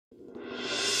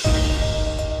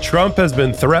Trump has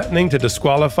been threatening to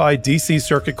disqualify D.C.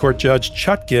 Circuit Court Judge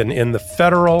Chutkan in the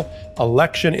federal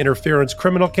election interference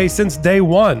criminal case since day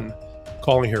one,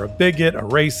 calling her a bigot, a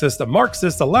racist, a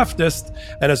Marxist, a leftist,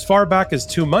 and as far back as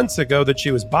 2 months ago that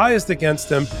she was biased against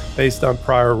him based on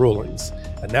prior rulings.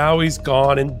 And now he's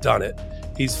gone and done it.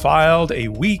 He's filed a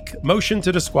weak motion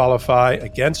to disqualify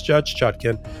against Judge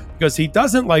Chutkan because he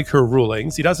doesn't like her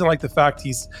rulings. He doesn't like the fact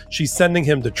she's sending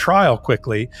him to trial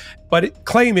quickly, but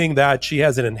claiming that she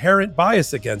has an inherent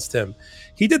bias against him.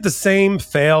 He did the same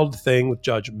failed thing with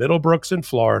Judge Middlebrooks in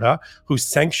Florida, who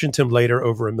sanctioned him later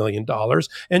over $1 million,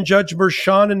 and Judge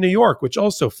Merchan in New York, which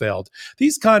also failed.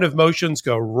 These kind of motions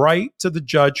go right to the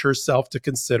judge herself to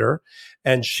consider,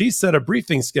 and she set a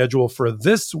briefing schedule for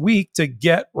this week to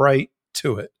get right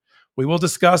to it. We will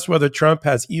discuss whether Trump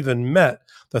has even met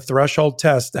the threshold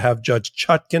test to have Judge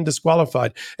Chutkan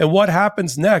disqualified and what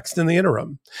happens next in the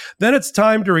interim. Then it's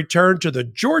time to return to the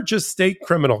Georgia state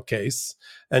criminal case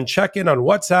and check in on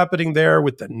what's happening there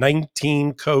with the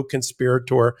 19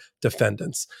 co-conspirator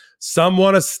defendants. Some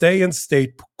want to stay in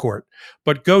state court,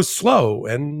 but go slow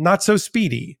and not so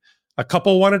speedy. A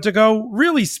couple wanted to go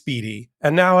really speedy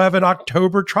and now have an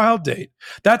October trial date.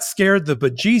 That scared the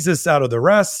bejesus out of the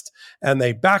rest, and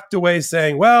they backed away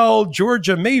saying, well,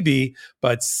 Georgia maybe,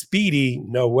 but speedy,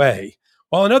 no way.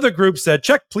 While another group said,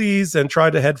 check please, and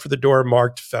tried to head for the door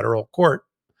marked federal court.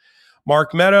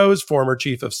 Mark Meadows, former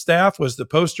chief of staff, was the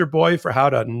poster boy for how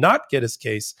to not get his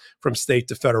case from state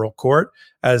to federal court,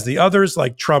 as the others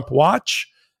like Trump watch.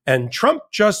 And Trump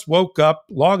just woke up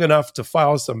long enough to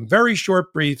file some very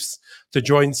short briefs to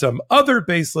join some other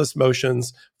baseless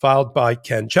motions filed by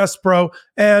Ken Chesebro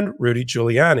and Rudy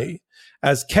Giuliani.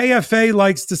 As KFA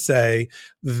likes to say,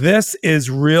 this is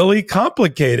really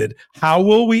complicated. How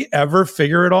will we ever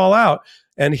figure it all out?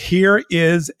 And here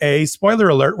is a spoiler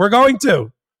alert. We're going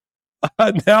to.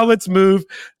 Now let's move.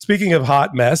 Speaking of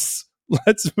hot mess,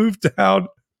 let's move down.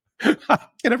 I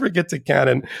can never get to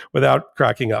canon without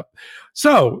cracking up.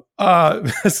 So, but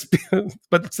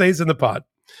stays in the pod.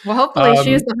 Well, hopefully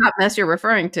she's the hot mess you're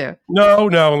referring to. No.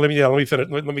 Let me finish.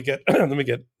 Let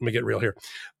me get real here.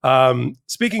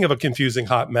 Speaking of a confusing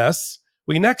hot mess,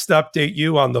 we next update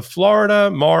you on the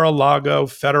Florida Mar-a-Lago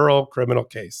federal criminal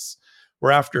case,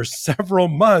 where after several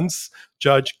months,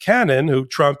 Judge Cannon, who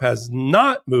Trump has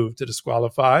not moved to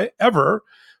disqualify ever,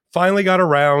 finally got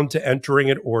around to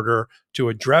entering an order to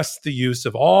address the use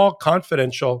of all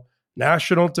confidential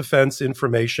national defense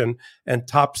information and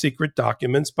top secret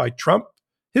documents by Trump,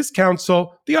 his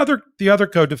counsel, the other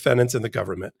co-defendants in the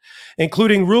government,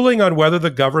 including ruling on whether the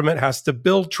government has to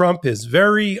build Trump his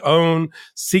very own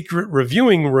secret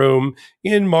reviewing room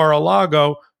in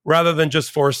Mar-a-Lago rather than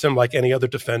just force him like any other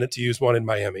defendant to use one in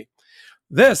Miami.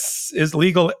 This is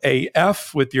Legal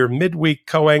AF with your midweek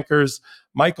co-anchors,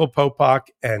 Michael Popak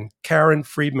and Karen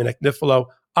Friedman-Agnifilo.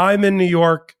 I'm in New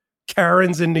York,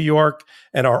 Karen's in New York,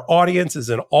 and our audience is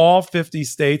in all 50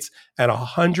 states and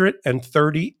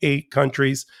 138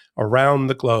 countries around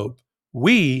the globe.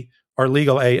 We are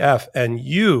Legal AF, and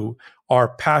you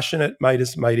are passionate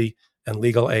Midas Mighty and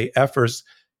Legal AFers.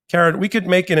 Karen, we could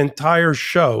make an entire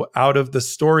show out of the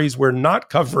stories we're not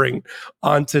covering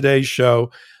on today's show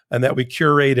and that we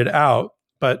curated out.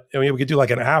 But I mean, we could do like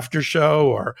an after show,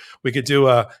 or we could do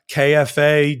a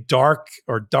KFA dark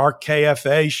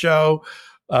KFA show.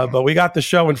 But we got the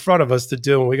show in front of us to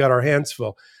do, and we got our hands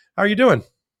full. How are you doing?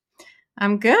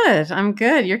 I'm good.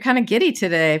 You're kind of giddy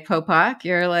today, Popak.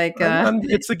 You're like...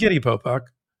 it's a giddy Popak.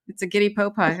 It's a giddy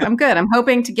Popak. I'm good. I'm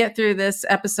hoping to get through this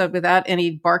episode without any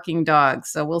barking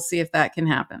dogs. So we'll see if that can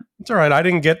happen. It's all right. I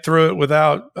didn't get through it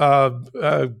without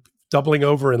doubling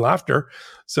over in laughter.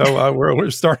 So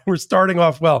we're starting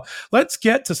off well. Let's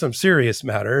get to some serious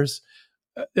matters.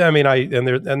 I mean,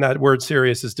 and that word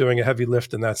serious is doing a heavy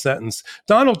lift in that sentence.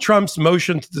 Donald Trump's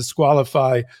motion to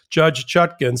disqualify Judge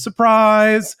Chutkan,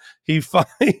 surprise, he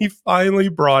finally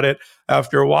brought it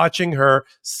after watching her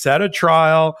set a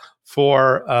trial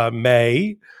for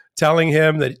May, telling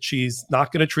him that she's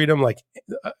not going to treat him like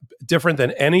different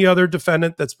than any other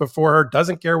defendant that's before her,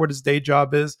 doesn't care what his day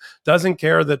job is, doesn't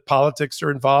care that politics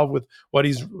are involved with what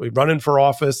he's running for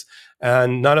office,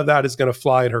 and none of that is going to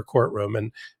fly in her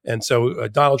courtroom. And so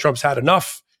Donald Trump's had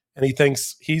enough, and he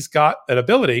thinks he's got an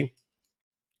ability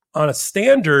on a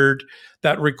standard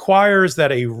that requires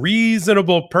that a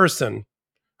reasonable person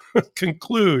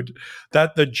conclude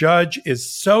that the judge is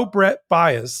so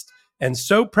biased and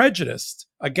so prejudiced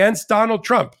against Donald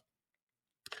Trump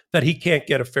that he can't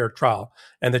get a fair trial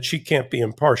and that she can't be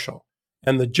impartial.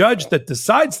 And the judge that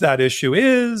decides that issue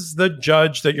is the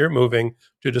judge that you're moving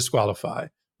to disqualify,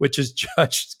 which is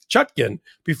Judge Chutkan,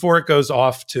 before it goes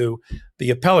off to the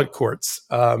appellate courts,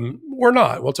 or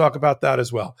not. We'll talk about that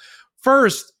as well.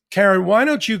 First, Karen, why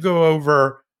don't you go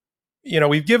over,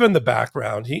 we've given the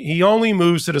background. He only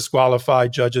moves to disqualify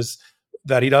judges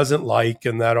that he doesn't like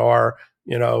and that are,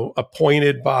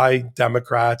 appointed by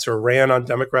Democrats or ran on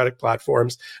Democratic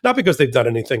platforms, not because they've done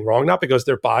anything wrong, not because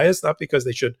they're biased, not because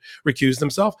they should recuse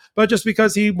themselves, but just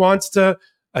because he wants to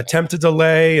attempt to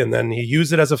delay, and then he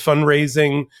used it as a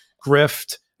fundraising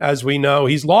grift. As we know,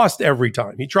 he's lost every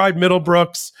time. He tried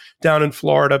Middlebrooks down in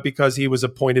Florida because he was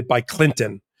appointed by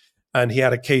Clinton, and he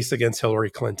had a case against Hillary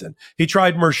Clinton. He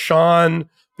tried Mershon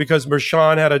because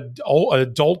Mershon had an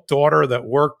adult daughter that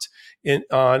worked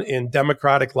in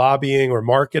Democratic lobbying or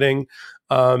marketing,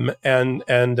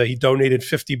 and he donated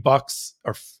 $50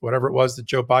 or whatever it was to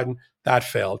Joe Biden. That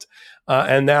failed,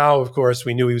 and now, of course,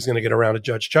 we knew he was going to get around to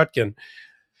Judge Chutkan.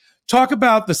 Talk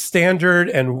about the standard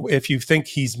and if you think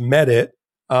he's met it,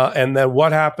 and then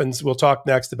what happens. We'll talk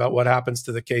next about what happens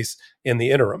to the case in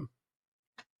the interim.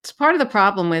 It's part of the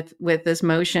problem with this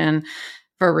motion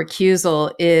for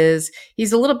recusal is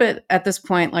he's a little bit at this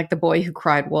point like the boy who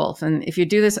cried wolf. And if you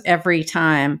do this every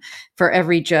time for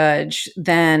every judge,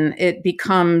 then it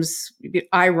becomes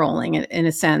eye rolling in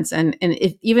a sense. And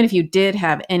even if you did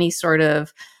have any sort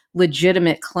of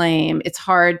legitimate claim, it's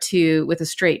hard to, with a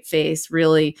straight face,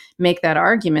 really make that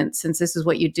argument, since this is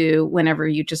what you do whenever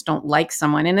you just don't like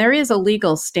someone. And there is a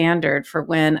legal standard for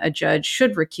when a judge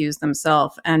should recuse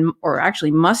themselves or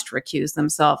actually must recuse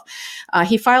themselves.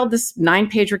 He filed this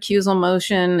 9-page recusal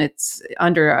motion. It's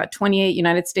under 28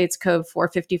 United States Code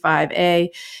 455A,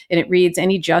 and it reads,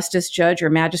 any justice, judge, or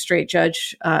magistrate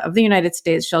judge of the United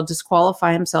States shall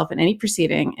disqualify himself in any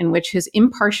proceeding in which his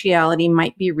impartiality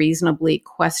might be reasonably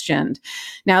questioned.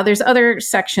 Now, there's other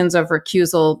sections of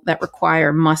recusal that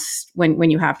require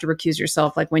when you have to recuse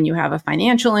yourself, like when you have a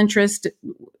financial interest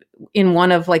in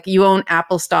one of, like, you own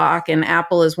Apple stock and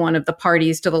Apple is one of the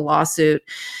parties to the lawsuit,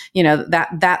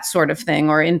 that sort of thing,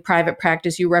 or in private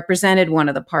practice you represented one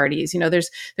of the parties.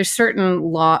 There's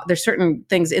certain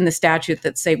things in the statute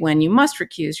that say when you must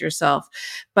recuse yourself.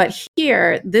 But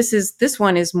here, this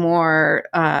one is more,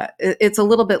 it's a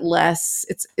little bit less,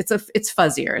 it's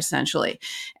fuzzier essentially.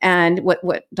 And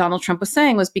what Donald Trump was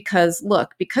saying was because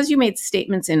you made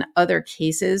statements in other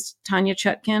cases, Tanya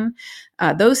Chutkan,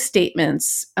 those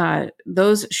statements,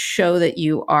 those show that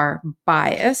you are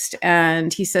biased.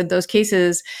 And he said those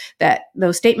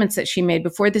statements that she made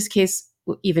before this case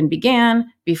even began,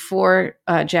 before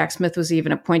Jack Smith was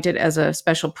even appointed as a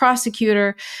special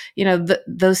prosecutor,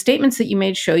 those statements that you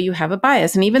made show you have a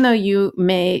bias. And even though you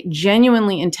may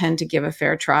genuinely intend to give a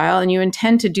fair trial and you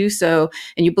intend to do so,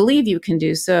 and you believe you can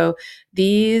do so,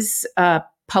 these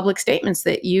public statements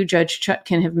that you, Judge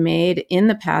Chutkan, have made in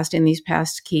the past, in these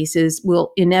past cases,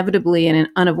 will inevitably and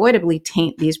unavoidably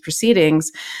taint these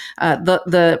proceedings.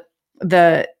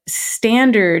 The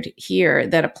standard here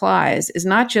that applies is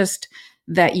not just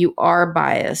that you are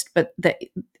biased, but that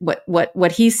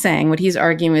what he's saying, what he's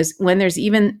arguing is when there's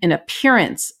even an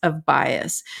appearance of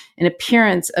bias, an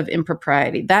appearance of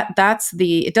impropriety,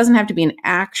 it doesn't have to be an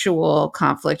actual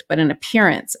conflict, but an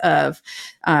appearance of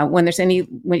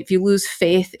if you lose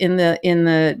faith in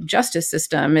the justice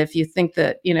system, if you think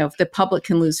that, if the public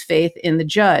can lose faith in the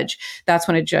judge, that's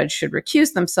when a judge should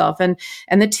recuse themselves.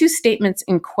 And the two statements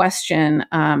in question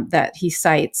that he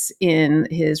cites in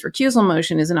his recusal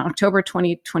motion is an October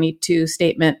 2022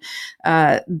 statement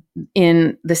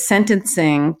in the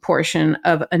sentencing portion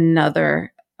of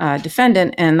another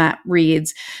defendant, and that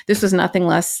reads, this is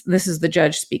the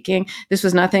judge speaking, this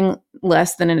was nothing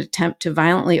less than an attempt to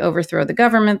violently overthrow the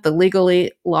government, the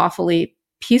legally, lawfully,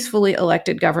 peacefully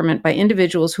elected government by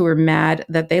individuals who were mad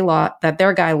that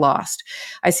their guy lost.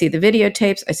 I see the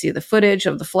videotapes, I see the footage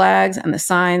of the flags and the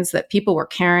signs that people were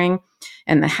carrying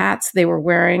and the hats they were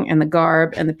wearing and the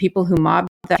garb, and the people who mobbed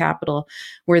the Capitol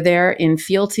were there in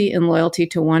fealty and loyalty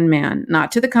to one man,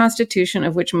 not to the Constitution,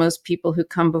 of which most people who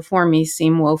come before me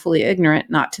seem woefully ignorant,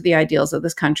 not to the ideals of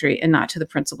this country, and not to the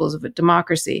principles of a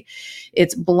democracy.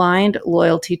 It's blind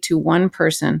loyalty to one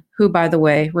person who, by the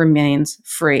way, remains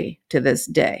free to this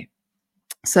day.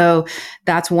 So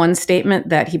that's one statement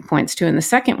that he points to. And the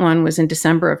second one was in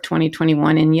December of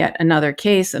 2021 in yet another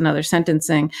case, another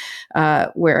sentencing,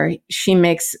 where she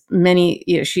makes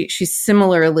she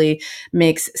similarly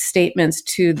makes statements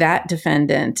to that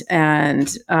defendant.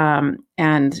 And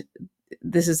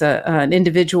this is an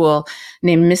individual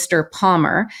named Mr.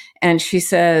 Palmer. And she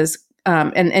says,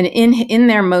 and in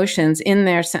their motions, in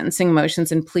their sentencing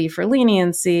motions and plea for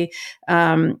leniency,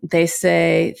 they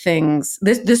say things.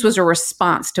 This was a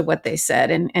response to what they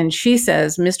said, and she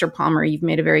says, "Mr. Palmer, you've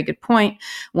made a very good point,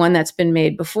 one that's been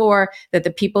made before, that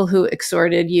the people who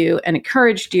exhorted you and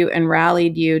encouraged you and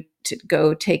rallied you to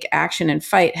go take action and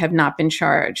fight have not been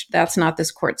charged. That's not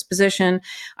this court's position.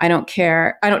 I don't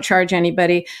care. I don't charge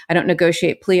anybody. I don't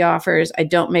negotiate plea offers. I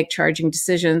don't make charging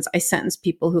decisions. I sentence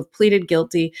people who've pleaded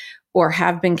guilty or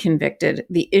have been convicted.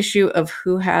 The issue of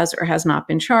who has or has not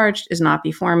been charged is not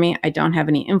before me. I don't have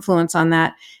any influence on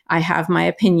that. I have my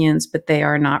opinions, but they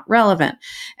are not relevant."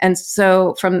 And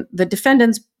so from the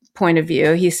defendant's point of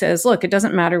view, he says, look, it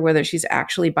doesn't matter whether she's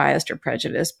actually biased or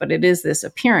prejudiced, but it is this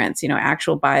appearance.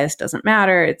 Actual bias doesn't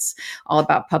matter. It's all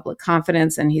about public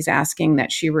confidence. And he's asking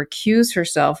that she recuse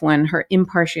herself when her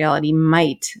impartiality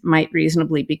might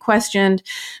reasonably be questioned.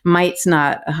 Might's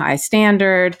not a high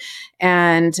standard.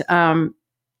 And,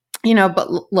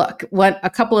 but look, what a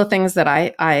couple of things that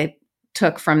I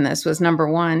took from this was, number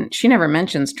one, she never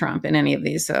mentions Trump in any of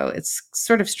these. So it's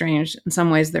sort of strange. In some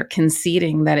ways, they're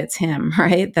conceding that it's him,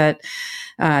 right? That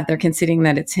they're conceding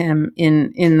that it's him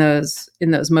in those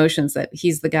motions, that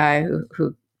he's the guy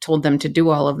who told them to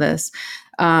do all of this.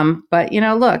 But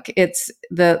look, it's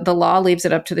the law leaves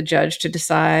it up to the judge to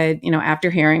decide, after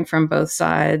hearing from both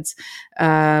sides,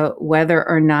 whether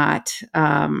or not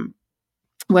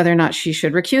she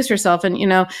should recuse herself.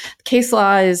 And, case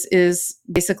law is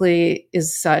basically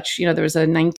such, there was a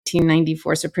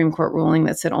 1994 Supreme Court ruling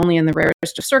that said only in the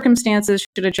rarest of circumstances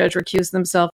should a judge recuse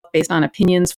themselves based on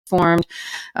opinions formed,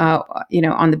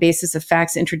 on the basis of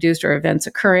facts introduced or events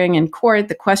occurring in court.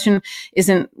 The question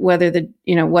isn't whether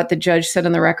what the judge said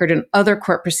on the record in other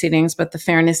court proceedings, but the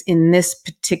fairness in this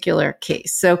particular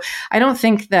case. So I don't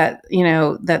think that,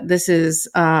 that this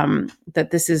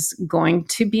is going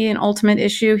to be an ultimate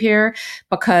issue here,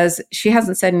 because she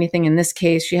hasn't said anything in this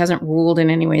case. She hasn't ruled in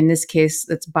any way in this case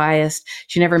that's biased.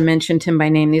 She never mentioned him by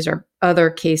name. These are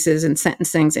other cases and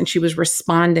sentencings, and she was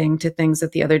responding to things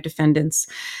that the other defendants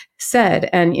said.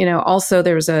 And, also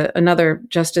there was another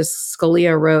Justice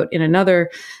Scalia wrote in another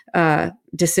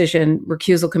decision,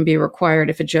 recusal can be required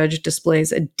if a judge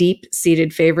displays a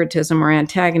deep-seated favoritism or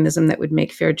antagonism that would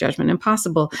make fair judgment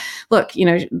impossible. Look,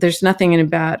 there's nothing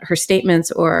about her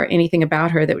statements or anything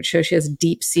about her that would show she has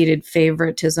deep-seated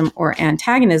favoritism or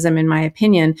antagonism, in my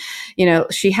opinion.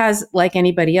 She has, like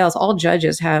anybody else, all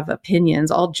judges have opinions,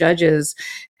 all judges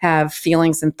have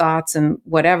feelings and thoughts and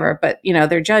whatever, but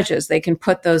they're judges. They can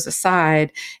put those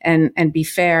aside and be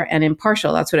fair and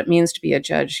impartial. That's what it means to be a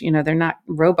judge. They're not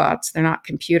robots. They're not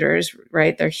computers,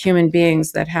 right? They're human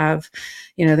beings that have,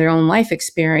 their own life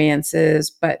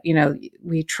experiences, but,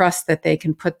 we trust that they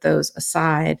can put those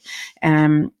aside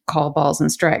and call balls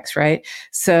and strikes, right?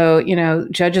 So,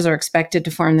 judges are expected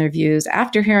to form their views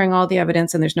after hearing all the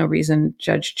evidence, and there's no reason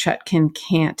Judge Chutkan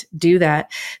can't do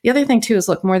that. The other thing, too, is,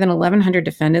 look, more than 1,100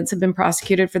 defendants have been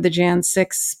prosecuted for the Jan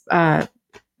 6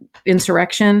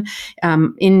 insurrection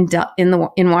in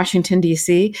Washington,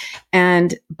 D.C.,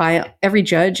 and by every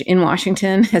judge in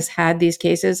Washington has had these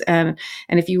cases. And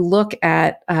if you look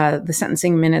at the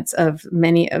sentencing minutes of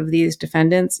many of these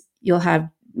defendants, you'll have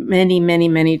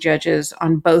many judges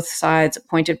on both sides,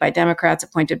 appointed by Democrats,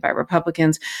 appointed by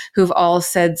Republicans, who've all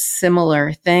said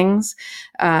similar things.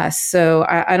 So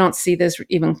I don't see this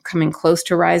even coming close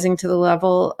to rising to the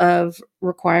level of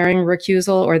requiring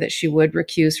recusal, or that she would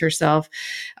recuse herself.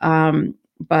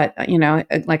 But,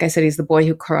 like I said, he's the boy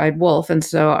who cried wolf. And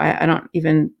so I don't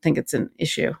even think it's an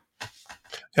issue.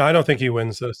 Yeah, I don't think he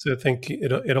wins this. I think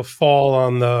it'll fall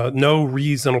on no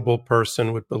reasonable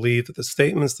person would believe that the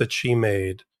statements that she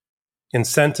made in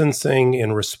sentencing,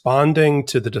 in responding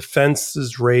to the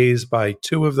defenses raised by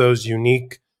two of those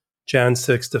unique Jan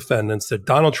 6 defendants, that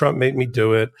Donald Trump made me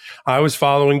do it. I was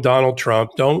following Donald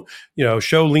Trump. Don't,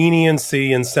 show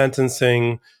leniency in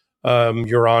sentencing,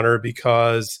 Your Honor,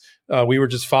 because we were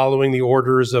just following the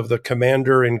orders of the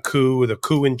commander in coup, the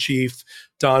coup in chief,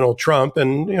 Donald Trump,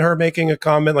 and her making a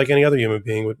comment like any other human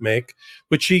being would make,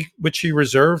 which she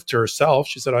reserved to herself.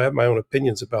 She said, I have my own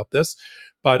opinions about this,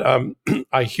 but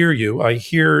I hear you. I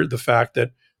hear the fact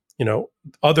that,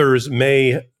 others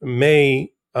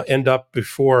may end up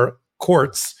before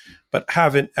courts, but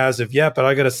haven't as of yet. But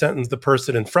I got to sentence the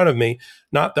person in front of me,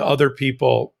 not the other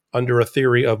people under a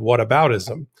theory of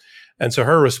whataboutism. And so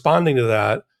her responding to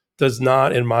that does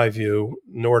not, in my view,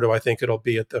 nor do I think it'll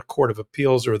be at the Court of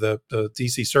Appeals or the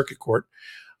DC Circuit Court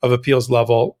of Appeals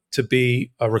level, to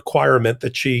be a requirement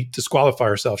that she disqualify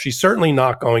herself. She's certainly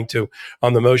not going to,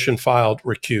 on the motion filed,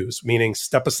 recuse, meaning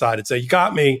step aside and say, you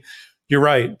got me, you're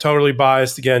right, totally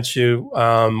biased against you.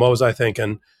 What was I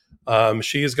thinking?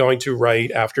 She is going to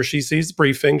write after she sees the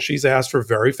briefing. She's asked for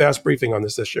very fast briefing on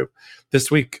this issue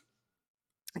this week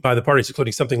by the parties,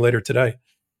 including something later today.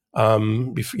 At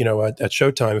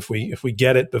Showtime, if we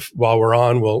get it while we're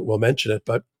on, we'll mention it.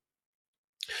 But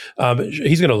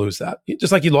he's going to lose that,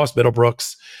 just like he lost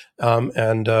Middlebrooks,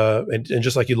 and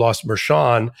just like he lost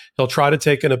Mershon. He'll try to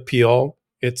take an appeal.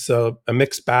 It's a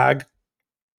mixed bag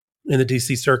in the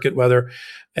D.C. Circuit whether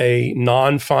a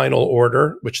non-final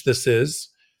order, which this is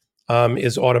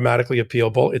automatically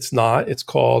appealable. It's not. It's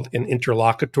called an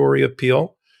interlocutory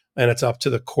appeal, and it's up to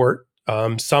the court.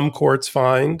 Some courts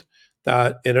find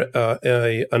that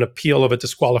an appeal of a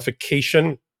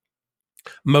disqualification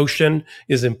motion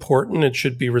is important. It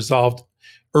should be resolved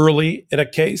early in a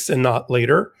case and not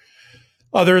later.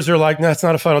 Others are like, that's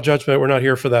not a final judgment. We're not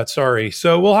here for that. Sorry.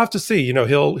 So we'll have to see.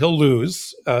 He'll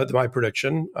lose. My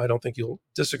prediction. I don't think you'll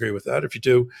disagree with that. If you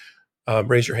do,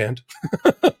 raise your hand.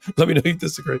 Let me know you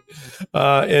disagree.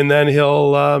 And then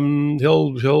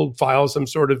he'll file some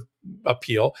sort of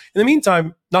appeal. In the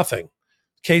meantime, nothing.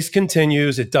 Case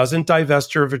continues. It doesn't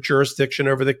divest her of a jurisdiction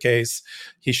over the case.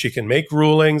 She can make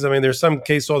rulings. I mean, there's some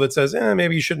case law that says,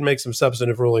 maybe you shouldn't make some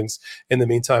substantive rulings in the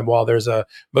meantime while there's a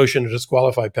motion to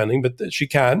disqualify pending, but she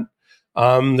can.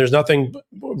 There's nothing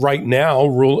right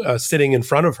now sitting in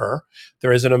front of her.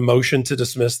 There isn't a motion to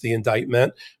dismiss the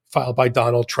indictment filed by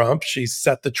Donald Trump. She's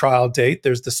set the trial date.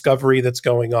 There's discovery that's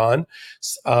going on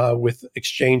with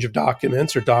exchange of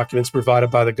documents or documents provided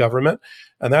by the government.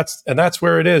 And that's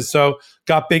where it is. So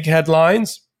got big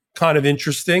headlines, kind of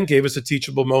interesting, gave us a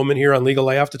teachable moment here on Legal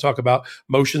AF to talk about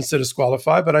motions to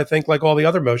disqualify. But I think like all the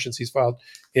other motions he's filed,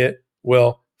 it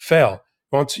will fail.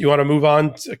 You want to move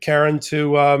on, Karen,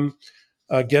 to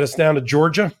get us down to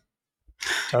Georgia?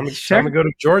 Time to go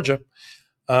to Georgia.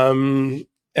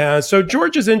 So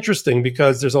Georgia's interesting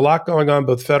because there's a lot going on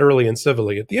both federally and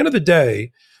civilly. At the end of the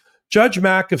day, Judge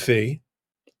McAfee,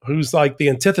 who's like the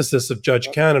antithesis of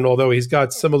Judge Cannon, although he's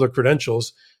got similar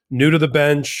credentials, new to the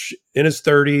bench, in his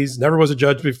 30s, never was a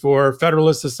judge before,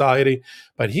 Federalist Society,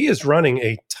 but he is running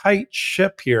a tight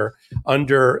ship here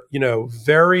under,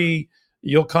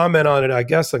 you'll comment on it, I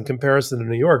guess, in comparison to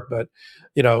New York, but,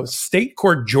 state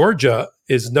court Georgia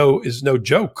is no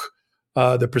joke.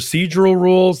 The procedural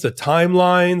rules, the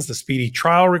timelines, the speedy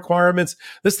trial requirements.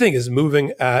 This thing is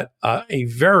moving at a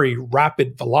very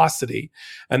rapid velocity.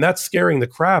 And that's scaring the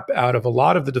crap out of a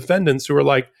lot of the defendants who are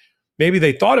like, maybe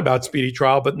they thought about speedy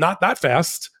trial, but not that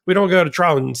fast. We don't go to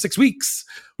trial in 6 weeks,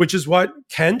 which is what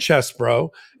Ken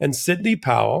Chesbro and Sidney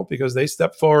Powell, because they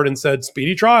stepped forward and said,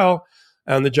 speedy trial.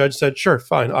 And the judge said, sure,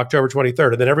 fine, October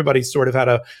 23rd. And then everybody sort of had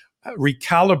to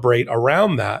recalibrate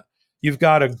around that. You've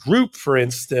got a group, for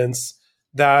instance,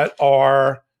 that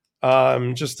are,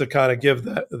 just to kind of give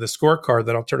the scorecard,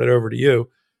 then I'll turn it over to you.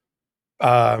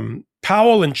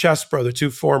 Powell and Chesbro, the two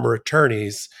former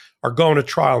attorneys, are going to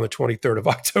trial on the 23rd of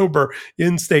October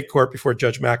in state court before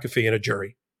Judge McAfee and a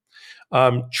jury.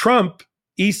 Trump,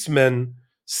 Eastman,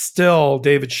 Still,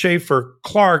 David Schaefer,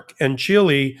 Clark, and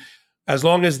Chile, as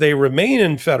long as they remain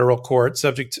in federal court,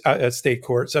 state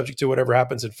court, subject to whatever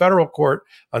happens in federal court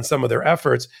on some of their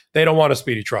efforts, they don't want a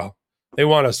speedy trial. They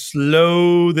want to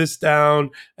slow this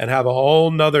down and have a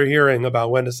whole nother hearing about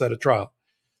when to set a trial.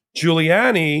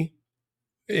 Giuliani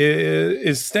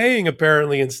is staying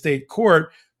apparently in state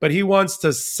court, but he wants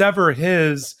to sever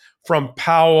his from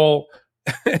Powell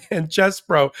and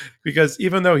Chesbro because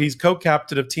even though he's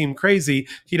co-captain of Team Crazy,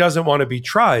 he doesn't want to be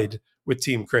tried with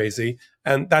Team Crazy.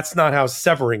 And that's not how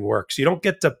severing works. You don't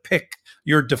get to pick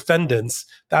your defendants.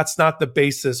 That's not the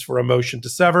basis for a motion to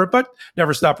sever, but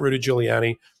never stop Rudy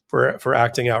Giuliani for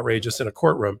acting outrageous in a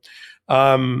courtroom.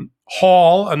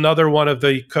 Hall, another one of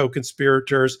the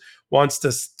co-conspirators,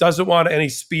 doesn't want any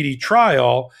speedy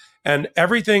trial, and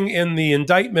everything in the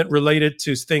indictment related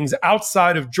to things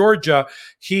outside of Georgia,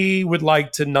 he would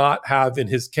like to not have in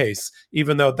his case,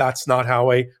 even though that's not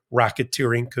how a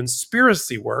racketeering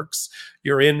conspiracy works.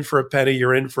 You're in for a penny,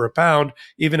 you're in for a pound.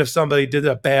 Even if somebody did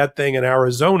a bad thing in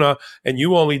Arizona and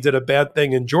you only did a bad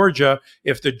thing in Georgia,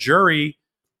 if the jury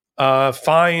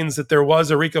finds that there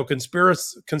was a RICO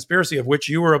conspiracy of which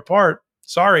you were a part,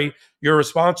 sorry, you're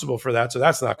responsible for that. So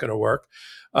that's not going to work.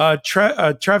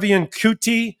 Trevian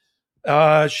Kuti,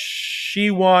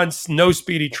 she wants no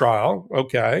speedy trial.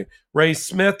 Okay. Ray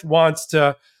Smith wants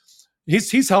to,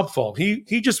 he's helpful.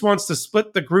 He just wants to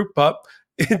split the group up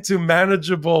into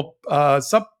manageable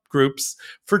subgroups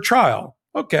for trial.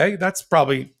 Okay. That's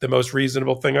probably the most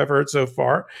reasonable thing I've heard so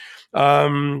far.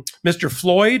 Mr.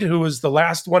 Floyd, who was the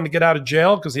last one to get out of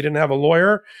jail because he didn't have a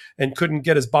lawyer and couldn't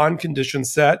get his bond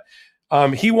conditions set.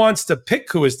 He wants to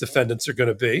pick who his defendants are going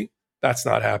to be. That's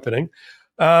not happening.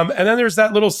 And then there's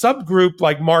that little subgroup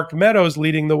like Mark Meadows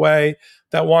leading the way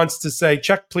that wants to say,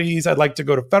 check, please, I'd like to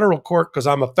go to federal court because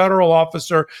I'm a federal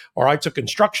officer, or I took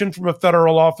instruction from a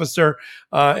federal officer.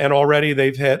 And already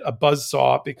they've hit a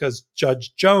buzzsaw because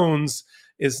Judge Jones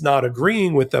is not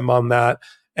agreeing with them on that.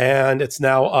 And it's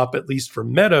now up, at least for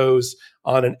Meadows,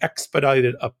 on an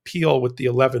expedited appeal with the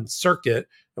 11th Circuit.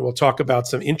 And we'll talk about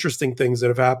some interesting things that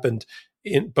have happened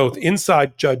in both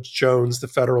inside Judge Jones, the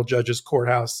federal judge's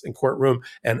courthouse and courtroom,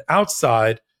 and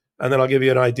outside. And then I'll give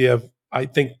you an idea of, I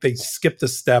think they skipped a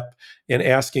step in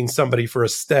asking somebody for a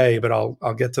stay, but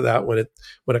I'll get to that when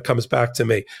it comes back to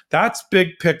me. That's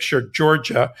big picture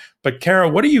Georgia. But Kara,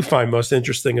 what do you find most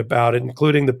interesting about it,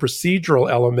 including the procedural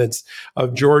elements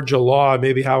of Georgia law,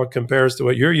 maybe how it compares to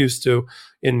what you're used to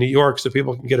in New York, so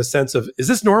people can get a sense of, is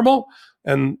this normal?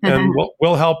 And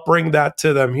we'll help bring that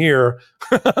to them here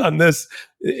on this.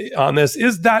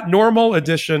 Is that normal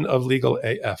edition of Legal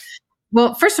AF?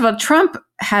 Well, first of all, Trump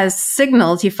has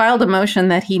signaled, he filed a motion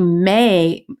that he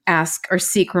may ask or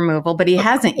seek removal, but he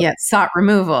hasn't yet sought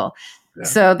removal. Yeah.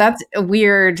 So that's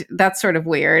weird. That's sort of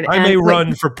weird. I may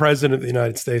run for president of the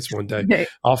United States one day. Okay.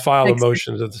 I'll file a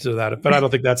motion to that, but I don't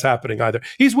think that's happening either.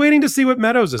 He's waiting to see what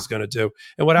Meadows is going to do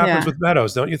and what happens with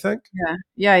Meadows, don't you think?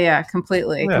 Yeah,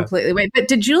 completely. Wait, but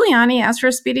did Giuliani ask for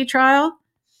a speedy trial?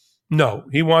 No,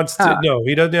 he wants to. No,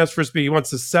 he doesn't ask for a speedy. He wants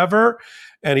to sever,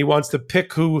 and he wants to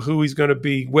pick who he's going to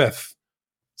be with.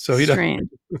 So he strange.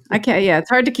 Okay, yeah, it's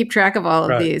hard to keep track of all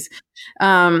of these,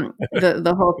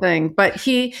 the whole thing. But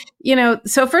he,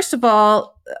 so first of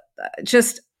all,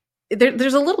 just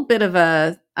there's a little bit of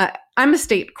I'm a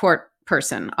state court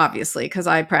person, obviously, because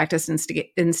I practiced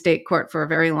in state court for a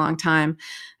very long time,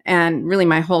 and really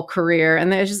my whole career.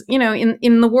 And there's just,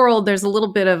 in the world, there's a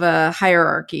little bit of a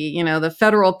hierarchy. The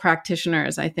federal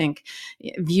practitioners, I think,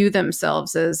 view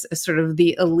themselves as sort of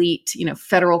the elite,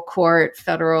 federal court,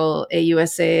 federal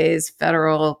AUSAs,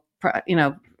 federal,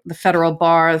 the federal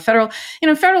bar, federal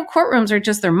courtrooms are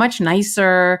just, they're much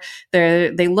nicer.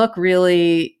 They look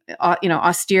really,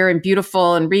 austere and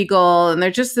beautiful and regal. And they're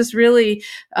just this really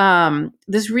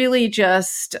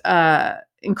just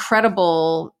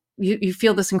incredible. You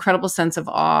feel this incredible sense of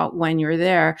awe when you're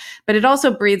there, but it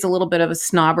also breeds a little bit of a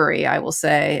snobbery, I will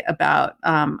say, about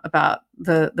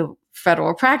the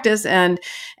federal practice, and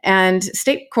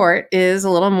state court is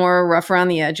a little more rough around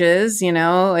the edges.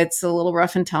 It's a little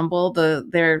rough and tumble.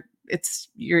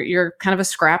 You're kind of a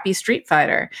scrappy street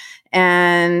fighter,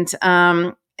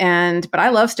 but I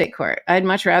love state court. I'd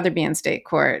much rather be in state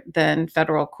court than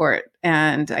federal court.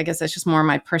 And I guess that's just more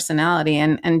my personality.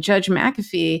 And Judge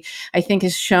McAfee, I think,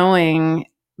 is showing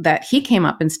that he came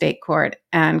up in state court,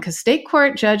 and because state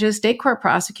court judges, state court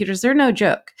prosecutors, they're no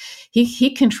joke.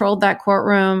 He controlled that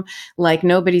courtroom like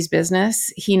nobody's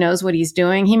business. He knows what he's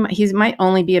doing. He might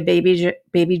only be a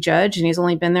baby judge, and he's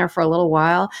only been there for a little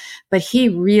while, but he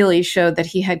really showed that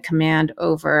he had command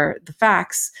over the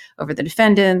facts, over the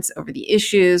defendants, over the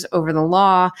issues, over the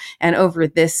law, and over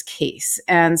this case.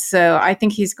 And so I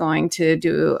think he's going to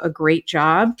do a great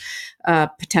job,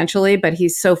 potentially, but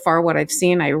he's, so far what I've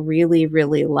seen, I really,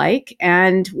 really like.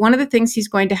 And one of the things he's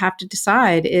going to have to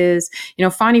decide is,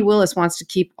 Fani Willis wants to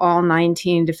keep all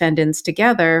 19 defendants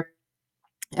together.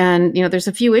 And, there's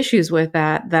a few issues with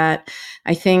that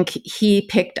I think he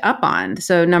picked up on.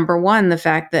 So number one, the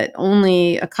fact that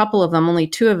only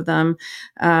two of them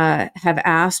have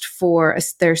asked for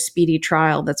their speedy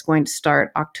trial that's going to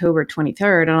start October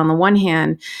 23rd. And on the one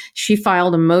hand, she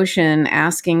filed a motion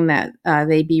asking that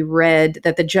they be read,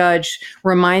 that the judge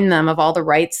remind them of all the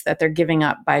rights that they're giving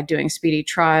up by doing speedy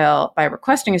trial, by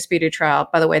requesting a speedy trial.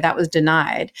 By the way, that was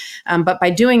denied. But by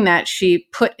doing that, she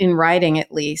put in writing,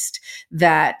 at least,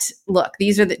 that, look,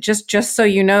 these are just so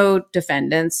you know,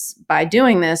 defendants, by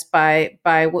doing this, by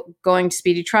going to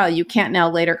speedy trial, you can't now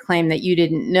later claim that you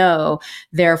didn't know,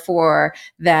 therefore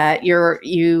that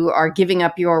you are giving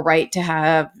up your right to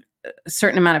have a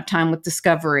certain amount of time with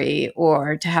discovery,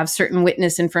 or to have certain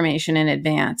witness information in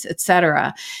advance, et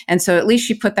cetera. And so at least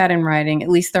she put that in writing. At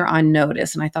least they're on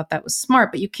notice. And I thought that was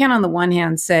smart. But you can't, on the one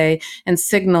hand, say and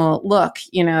signal, look,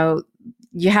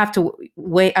 you have to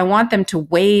wait. I want them to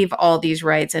waive all these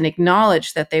rights and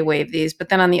acknowledge that they waive these. But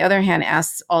then on the other hand,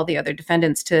 ask all the other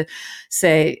defendants to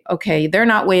say, okay, they're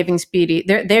not waiving speedy.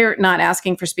 They're not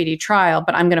asking for speedy trial,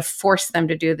 but I'm going to force them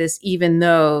to do this, even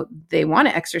though they want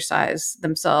to exercise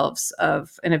themselves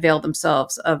and avail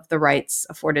themselves of the rights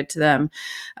afforded to them,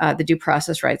 the due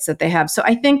process rights that they have. So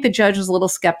I think the judge was a little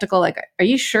skeptical. Like, are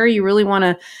you sure you really want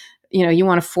to you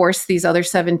want to force these other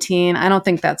 17. I don't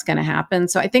think that's going to happen.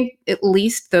 So I think at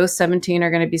least those 17 are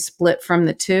going to be split from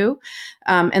the two.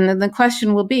 And then the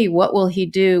question will be, what will he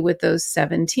do with those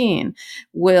 17?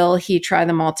 Will he try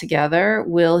them all together?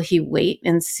 Will he wait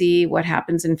and see what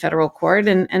happens in federal court?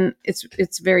 And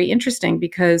it's very interesting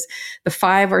because the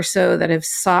 5 or so that have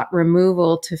sought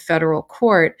removal to federal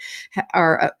court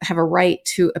have a right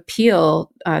to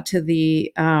appeal to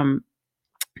the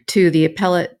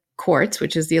appellate courts,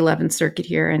 which is the 11th Circuit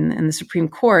here and the Supreme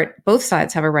Court. Both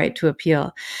sides have a right to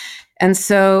appeal. And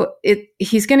so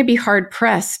he's going to be hard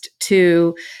pressed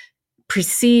to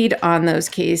proceed on those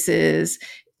cases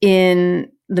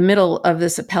in the middle of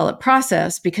this appellate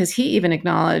process, because he even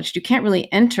acknowledged you can't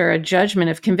really enter a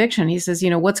judgment of conviction. He says,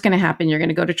 what's going to happen? You're going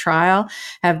to go to trial,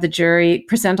 have the jury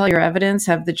present all your evidence,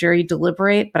 have the jury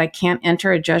deliberate, but I can't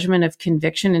enter a judgment of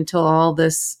conviction until all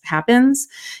this happens.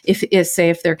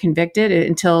 If they're convicted,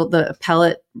 until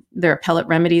their appellate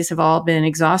remedies have all been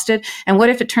exhausted. And what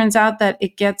if it turns out that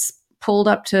it gets pulled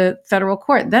up to federal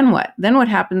court? Then what? Then what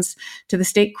happens to the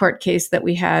state court case that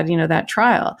we had, that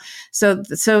trial? So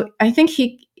I think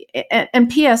and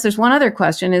P.S. there's one other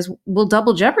question is, will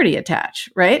double jeopardy attach,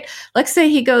 right? Let's say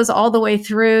he goes all the way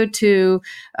through to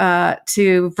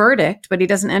verdict, but he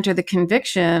doesn't enter the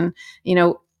conviction,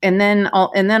 and then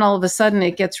all of a sudden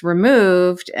it gets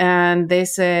removed, and they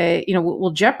say,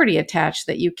 will jeopardy attach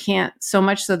that you can't, so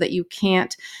much so that you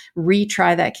can't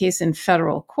retry that case in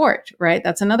federal court, right?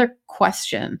 That's another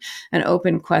question, an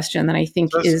open question that I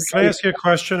think is. Can I ask you a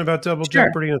question about double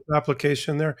jeopardy and its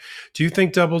application there? Do you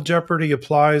think double jeopardy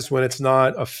applies when it's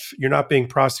not you're not being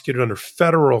prosecuted under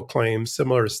federal claims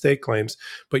similar to state claims,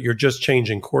 but you're just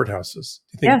changing courthouses?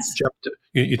 Do you think yes.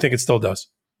 You think it still does?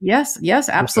 Yes,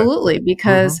 absolutely.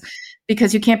 Okay.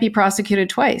 Because you can't be prosecuted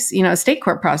twice. A state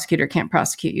court prosecutor can't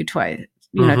prosecute you twice.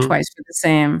 Twice for the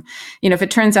same. If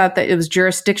it turns out that it was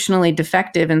jurisdictionally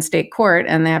defective in state court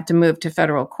and they have to move to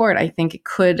federal court, I think it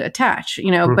could attach.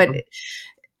 But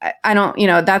I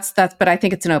don't. That's. But I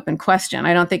think it's an open question.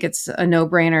 I don't think it's a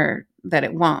no-brainer that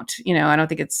it won't. I don't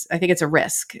think it's. I think it's a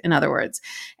risk. In other words,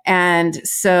 and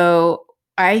so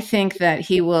I think that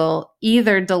he will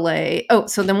either delay. Oh,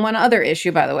 so then one other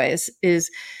issue, by the way,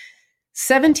 is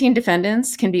 17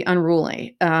 defendants can be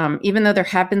unruly. Even though there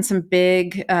have been some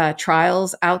big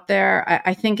trials out there,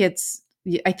 I think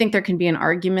there can be an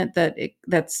argument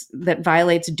that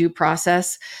violates due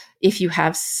process if you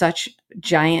have such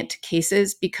giant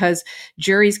cases, because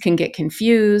juries can get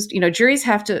confused. Juries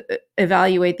have to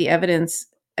evaluate the evidence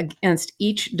against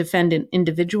each defendant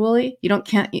individually.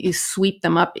 Can't sweep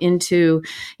them up into,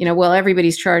 well,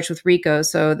 everybody's charged with RICO,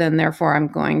 so then therefore I'm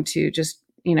going to just,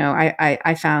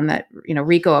 I found that,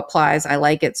 RICO applies, I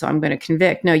like it, so I'm going to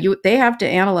convict. No, they have to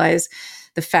analyze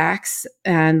the facts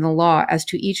and the law as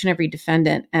to each and every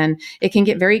defendant, and it can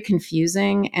get very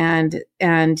confusing. And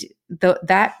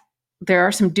that there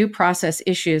are some due process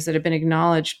issues that have been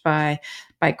acknowledged by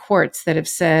courts that have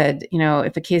said,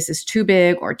 if a case is too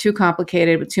big or too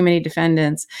complicated with too many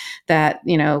defendants, that,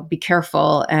 be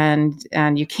careful and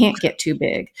you can't get too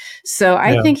big. So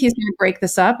I think he's going to break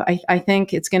this up. I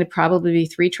think it's going to probably be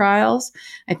 3 trials.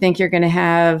 I think you're going to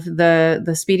have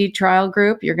the speedy trial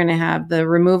group, you're going to have the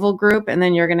removal group, and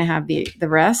then you're going to have the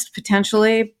rest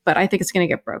potentially. But I think it's going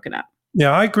to get broken up.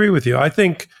 Yeah, I agree with you. I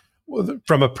think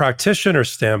from a practitioner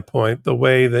standpoint, the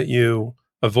way that you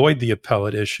avoid the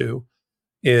appellate issue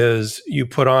is you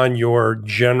put on your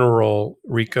general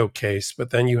RICO case,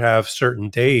 but then you have certain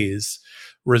days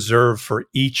reserved for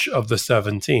each of the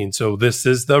 17. So this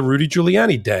is the Rudy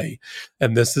Giuliani day,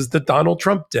 and this is the Donald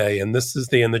Trump day, and this is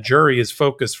and the jury is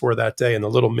focused for that day in the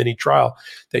little mini trial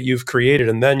that you've created.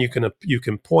 And then you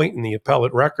can point in the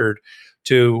appellate record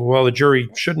to, well, the jury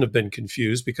shouldn't have been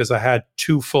confused because I had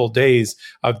 2 full days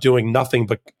of doing nothing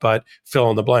but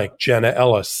fill in the blank, Jenna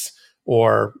Ellis,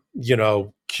 or,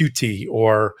 QT,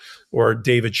 or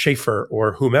David Schaefer,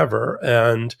 or whomever.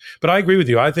 But I agree with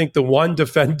you. I think the one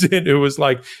defendant who was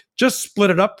like, just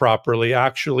split it up properly,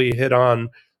 actually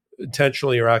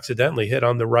intentionally or accidentally hit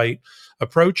on the right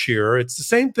approach here. It's the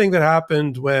same thing that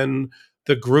happened when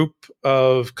the group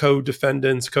of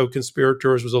co-defendants,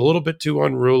 co-conspirators was a little bit too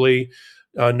unruly,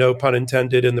 no pun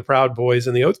intended, in the Proud Boys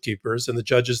and the Oath Keepers, and the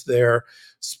judges there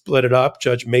split it up.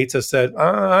 Judge Mehta said,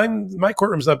 my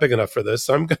courtroom's not big enough for this,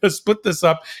 so I'm going to split this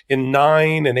up in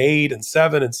 9 and 8 and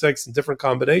 7 and 6 and different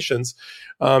combinations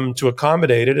to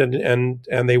accommodate it.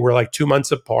 And they were like 2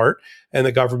 months apart, and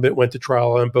the government went to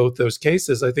trial on both those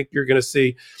cases. I think you're going to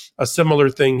see a similar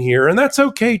thing here, and that's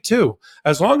okay too,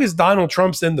 as long as Donald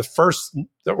Trump's in the first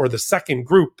or the second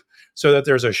group, so that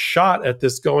there's a shot at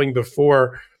this going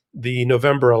before the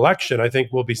November election, I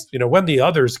think will be, when the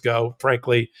others go,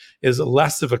 frankly, is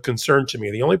less of a concern to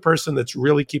me. The only person that's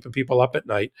really keeping people up at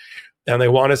night and they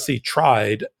want to see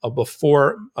tried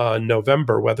before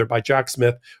November, whether by Jack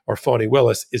Smith or Fani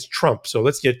Willis, is Trump. So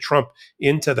let's get Trump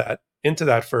into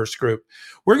that first group.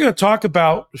 We're going to talk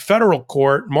about federal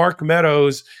court, Mark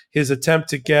Meadows, his attempt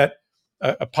to get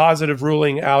a positive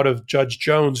ruling out of Judge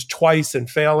Jones twice and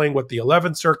failing, what the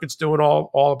 11th Circuit's doing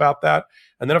all about that.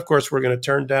 And then, of course, we're going to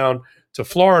turn down to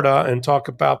Florida and talk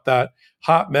about that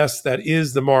hot mess that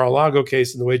is the Mar-a-Lago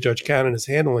case and the way Judge Cannon is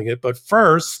handling it. But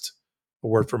first, a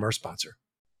word from our sponsor.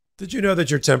 Did you know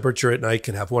that your temperature at night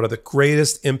can have one of the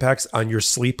greatest impacts on your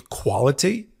sleep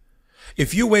quality?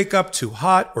 If you wake up too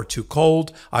hot or too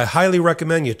cold, I highly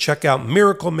recommend you check out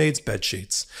Miracle Made's bed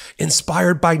sheets.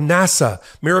 Inspired by NASA,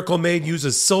 Miracle Made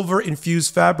uses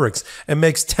silver-infused fabrics and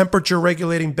makes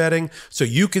temperature-regulating bedding so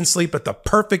you can sleep at the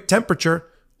perfect temperature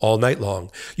all night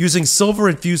long. Using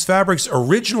silver-infused fabrics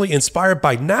originally inspired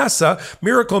by NASA,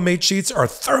 Miracle Made sheets are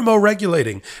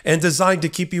thermoregulating and designed to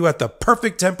keep you at the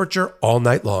perfect temperature all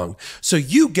night long, so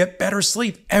you get better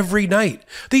sleep every night.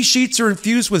 These sheets are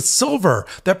infused with silver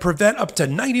that prevent up to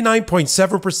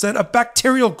 99.7% of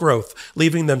bacterial growth,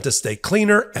 leaving them to stay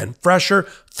cleaner and fresher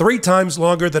 3 times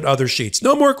longer than other sheets.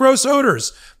 No more gross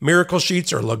odors. Miracle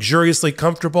sheets are luxuriously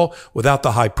comfortable without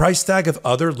the high price tag of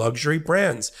other luxury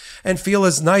brands and feel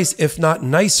as nice, if not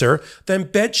nicer, than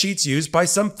bed sheets used by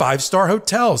some 5-star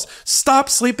hotels. Stop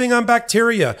sleeping on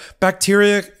bacteria.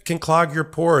 Bacteria can clog your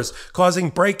pores, causing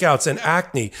breakouts and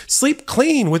acne. Sleep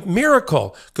clean with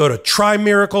Miracle. Go to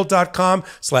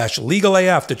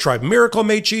trymiracle.com/legalaf to try Miracle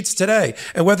Made sheets today.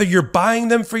 And whether you're buying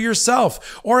them for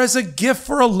yourself or as a gift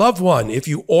for a loved one, if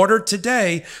you order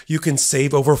today, you can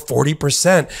save over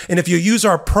 40%. And if you use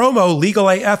our promo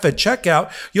LegalAF at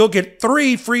checkout, you'll get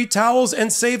 3 free towels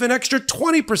and save an extra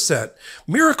 20%.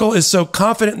 Miracle is so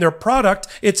confident in their product,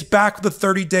 it's backed with a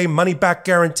 30-day money-back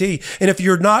guarantee. And if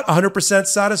you're not 100%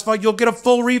 satisfied, you'll get a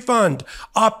full refund.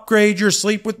 Upgrade your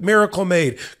sleep with Miracle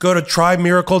Made. Go to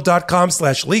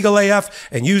trymiracle.com/legalAF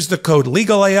and use the code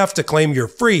LegalAF to claim your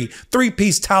free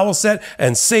 3-piece towel set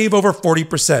and save over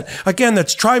 40%. Again,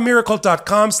 that's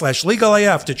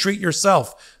trymiracle.com/legalAF to treat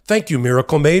yourself. Thank you,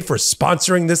 Miracle Made, for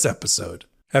sponsoring this episode.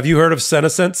 Have you heard of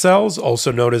senescent cells, also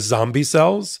known as zombie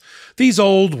cells? These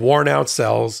old, worn-out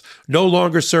cells no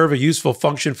longer serve a useful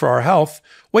function for our health,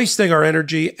 wasting our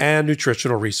energy and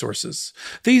nutritional resources.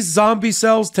 These zombie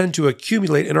cells tend to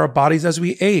accumulate in our bodies as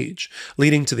we age,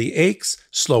 leading to the aches,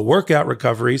 slow workout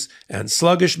recoveries, and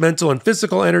sluggish mental and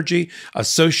physical energy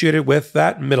associated with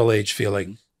that middle-age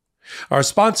feeling. Our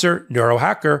sponsor,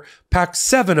 Neurohacker, packs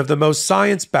 7 of the most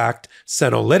science-backed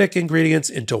senolytic ingredients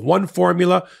into one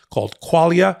formula called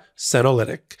Qualia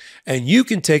Senolytic. And you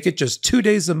can take it just 2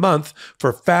 days a month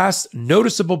for fast,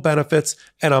 noticeable benefits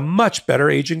and a much better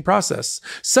aging process.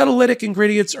 Senolytic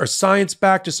ingredients are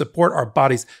science-backed to support our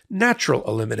body's natural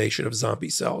elimination of zombie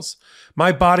cells.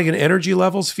 My body and energy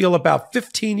levels feel about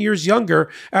 15 years younger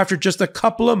after just a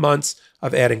couple of months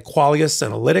of adding Qualia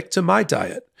Senolytic to my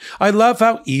diet. I love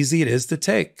how easy it is to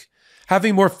take.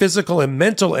 Having more physical and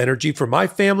mental energy for my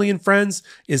family and friends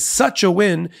is such a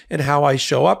win in how I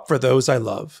show up for those I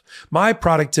love. My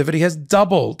productivity has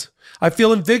doubled. I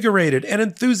feel invigorated and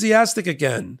enthusiastic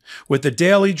again, with the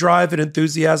daily drive and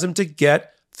enthusiasm to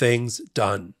get things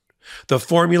done. The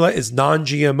formula is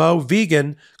non-GMO,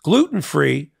 vegan,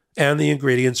 gluten-free, and the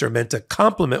ingredients are meant to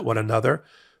complement one another,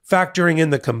 factoring in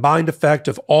the combined effect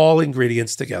of all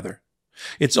ingredients together.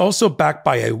 It's also backed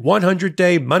by a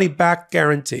 100-day money-back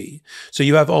guarantee, so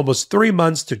you have almost 3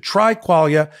 months to try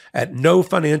Qualia at no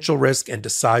financial risk and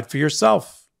decide for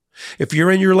yourself. If you're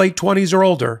in your late 20s or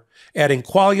older, adding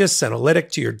Qualia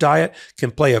Senolytic to your diet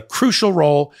can play a crucial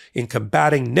role in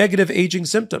combating negative aging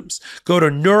symptoms. Go to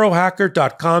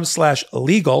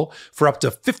neurohacker.com/legal for up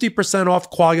to 50%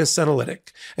 off Qualia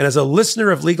Senolytic. And as a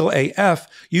listener of Legal AF,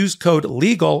 use code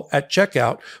LEGAL at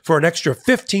checkout for an extra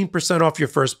 15% off your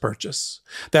first purchase.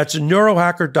 That's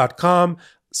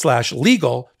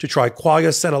neurohacker.com/legal to try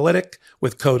Qualia Senolytic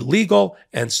with code LEGAL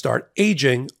and start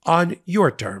aging on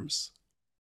your terms.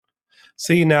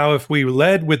 See, now if we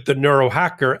led with the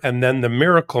Neurohacker and then the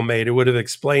Miracle Made, it would have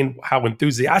explained how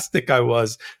enthusiastic I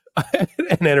was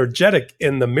and energetic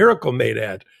in the Miracle Made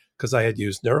ad because I had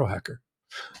used Neurohacker.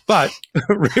 But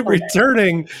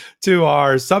returning to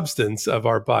our substance of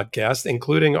our podcast,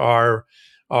 including our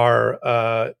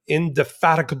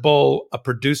indefatigable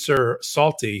producer,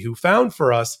 Salty, who found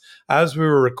for us, as we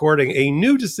were recording, a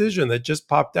new decision that just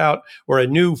popped out, or a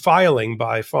new filing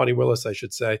by Fani Willis, I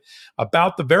should say,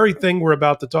 about the very thing we're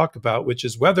about to talk about, which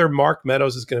is whether Mark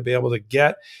Meadows is going to be able to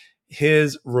get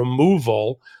his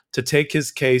removal to take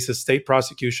his case, his state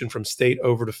prosecution from state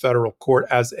over to federal court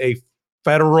as a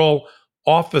federal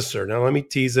officer. Now, let me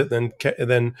tease it. Then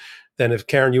if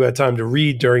Karen, you had time to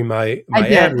read during my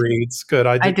ad reads, good.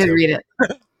 I did too. Read it.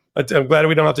 I'm glad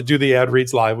we don't have to do the ad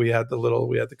reads live. We had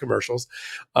the commercials.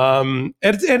 And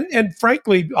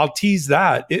frankly, I'll tease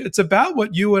that. It's about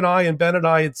what you and I and Ben and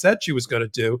I had said she was going to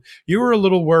do. You were a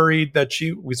little worried that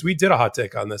we did a hot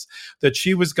take on this, that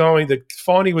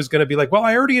Fauny was going to be like, well,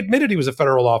 I already admitted he was a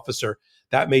federal officer.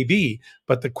 That may be,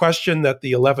 but the question that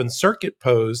the 11th Circuit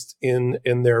posed in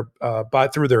their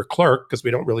through their clerk, because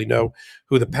we don't really know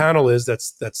who the panel is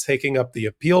that's taking up the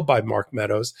appeal by Mark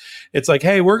Meadows. It's like,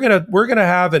 hey, we're gonna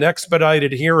have an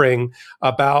expedited hearing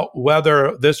about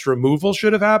whether this removal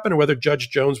should have happened or whether Judge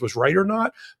Jones was right or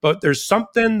not. But there's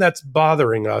something that's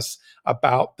bothering us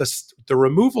about the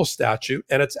removal statute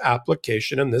and its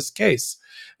application in this case.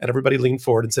 And everybody leaned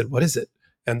forward and said, what is it?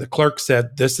 And the clerk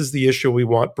said, this is the issue we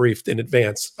want briefed in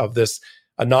advance of this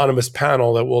anonymous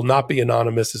panel that will not be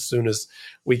anonymous as soon as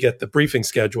we get the briefing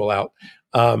schedule out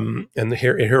and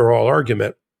hear oral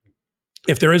argument.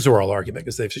 If there is oral argument,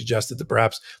 because they've suggested that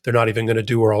perhaps they're not even going to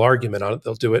do oral argument on it.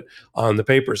 They'll do it on the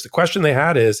papers. The question they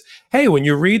had is, hey, when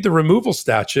you read the removal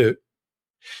statute,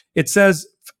 it says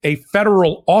a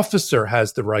federal officer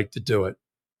has the right to do it.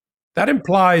 That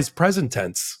implies present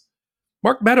tense.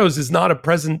 Mark Meadows is not a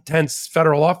present tense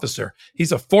federal officer.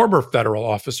 He's a former federal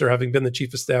officer, having been the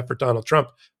chief of staff for Donald Trump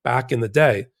back in the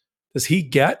day. Does he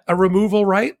get a removal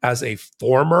right as a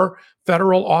former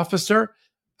federal officer?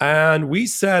 And we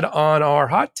said on our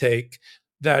hot take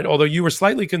that although you were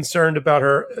slightly concerned about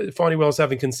Fauny Willis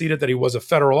having conceded that he was a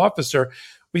federal officer,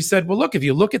 we said, well, look, if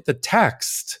you look at the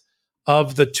text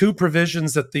of the two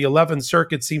provisions that the 11th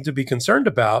Circuit seemed to be concerned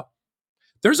about,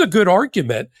 there's a good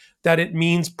argument that it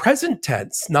means present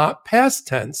tense, not past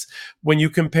tense, when you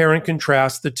compare and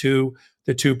contrast the two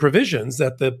provisions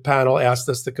that the panel asked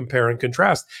us to compare and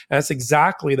contrast. And that's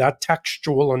exactly that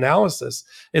textual analysis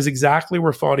is exactly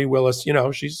where Fauny Willis,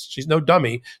 she's no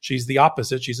dummy. She's the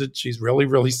opposite. She's really,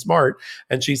 really smart.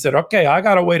 And she said, okay, I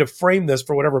got a way to frame this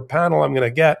for whatever panel I'm going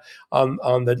to get on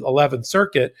the 11th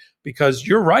Circuit, because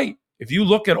you're right. If you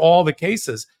look at all the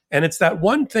cases, and it's that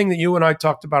one thing that you and I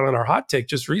talked about on our hot take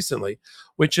just recently,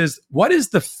 which is what is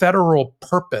the federal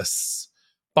purpose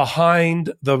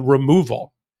behind the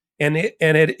removal? And it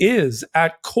is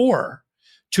at core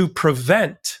to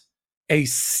prevent a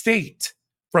state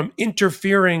from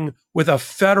interfering with a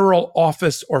federal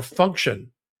office or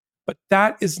function. But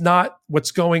that is not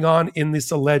what's going on in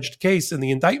this alleged case in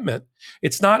the indictment.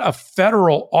 It's not a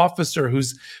federal officer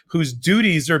whose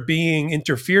duties are being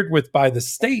interfered with by the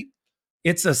state.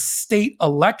 It's a state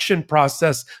election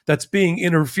process that's being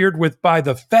interfered with by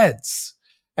the feds.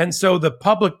 And so the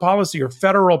public policy or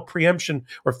federal preemption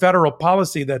or federal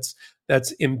policy that's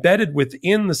embedded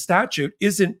within the statute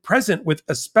isn't present with,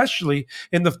 especially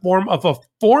in the form of a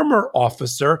former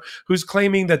officer who's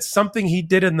claiming that something he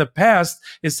did in the past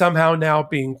is somehow now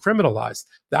being criminalized.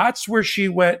 That's where she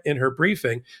went in her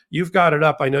briefing. You've got it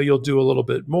up. I know you'll do a little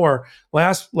bit more.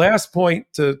 Last point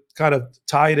to kind of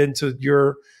tie it into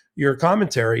your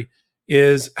commentary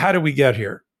is, how do we get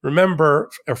here?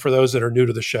 Remember, for those that are new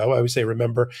to the show, I always say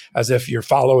remember as if you're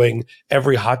following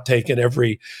every hot take in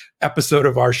every episode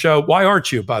of our show. Why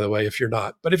aren't you, by the way, if you're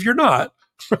not? But if you're not,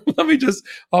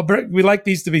 we like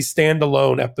these to be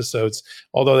standalone episodes,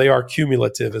 although they are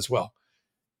cumulative as well.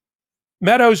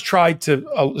 Meadows tried to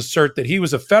assert that he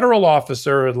was a federal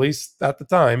officer, at least at the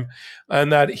time,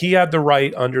 and that he had the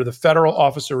right under the federal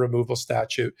officer removal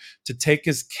statute to take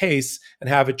his case and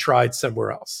have it tried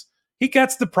somewhere else. He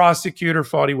gets the prosecutor,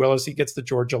 Fauny Willis. He gets the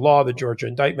Georgia law, the Georgia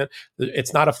indictment.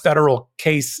 It's not a federal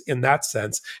case in that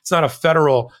sense. It's not a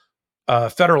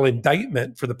federal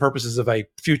indictment for the purposes of a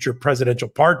future presidential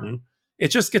pardon. It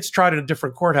just gets tried in a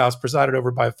different courthouse, presided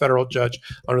over by a federal judge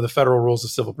under the federal rules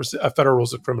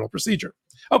of criminal procedure.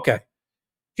 Okay,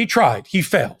 he tried. He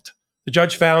failed. The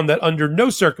judge found that under no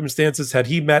circumstances had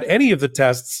he met any of the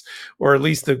tests, or at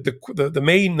least the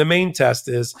main test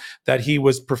is that he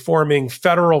was performing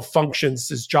federal functions,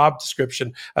 his job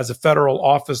description as a federal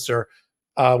officer,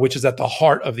 which is at the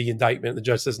heart of the indictment. The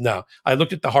judge says, no, I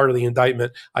looked at the heart of the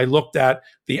indictment. I looked at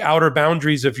the outer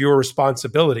boundaries of your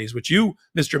responsibilities, which you,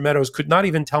 Mr. Meadows, could not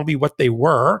even tell me what they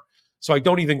were. So I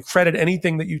don't even credit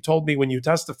anything that you told me when you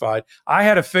testified. I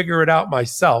had to figure it out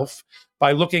myself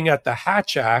by looking at the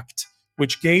Hatch Act,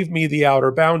 which gave me the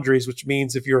outer boundaries, which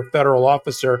means if you're a federal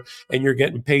officer and you're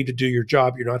getting paid to do your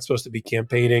job, you're not supposed to be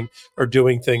campaigning or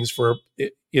doing things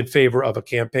in favor of a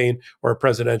campaign or a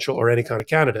presidential or any kind of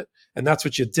candidate. And that's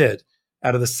what you did.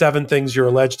 Out of the 7 things you're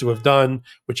alleged to have done,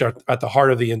 which are at the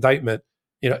heart of the indictment,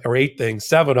 or 8 things,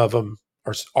 7 of them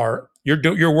are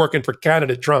you're working for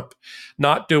candidate Trump,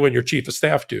 not doing your chief of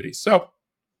staff duties. So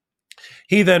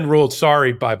he then ruled,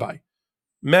 sorry, bye-bye.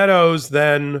 Meadows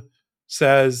then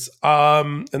says,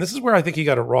 and this is where I think he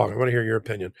got it wrong. I want to hear your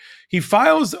opinion. He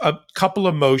files a couple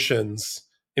of motions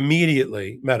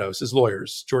immediately, Meadows, his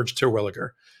lawyers, George Terwilliger,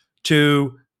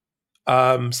 to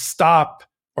stop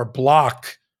or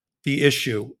block the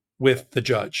issue with the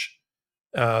judge,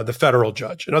 the federal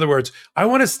judge. In other words, I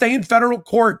want to stay in federal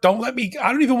court. I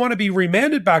don't even want to be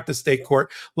remanded back to state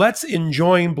court. Let's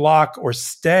enjoin, block, or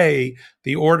stay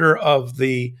the order of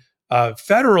the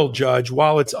federal judge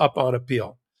while it's up on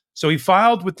appeal. So he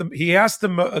asked the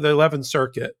 11th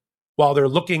Circuit, while they're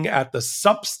looking at the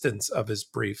substance of his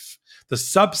brief, the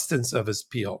substance of his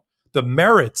appeal, the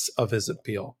merits of his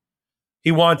appeal,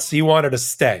 he wanted a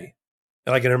stay,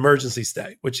 like an emergency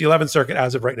stay, which the 11th Circuit,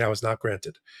 as of right now, is not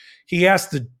granted. He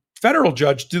asked the federal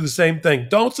judge to do the same thing.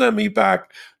 Don't send me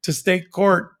back to state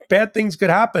court. Bad things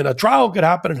could happen. A trial could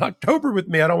happen in October with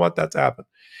me. I don't want that to happen.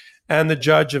 And the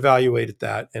judge evaluated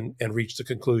that and reached a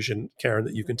conclusion, Karen,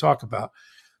 that you can talk about.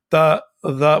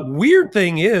 The weird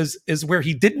thing is where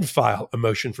he didn't file a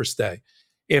motion for stay.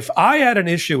 If I had an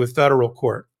issue with federal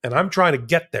court and I'm trying to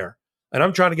get there, and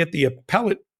I'm trying to get the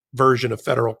appellate version of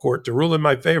federal court to rule in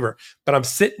my favor, but I'm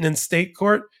sitting in state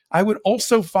court, I would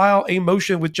also file a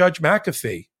motion with Judge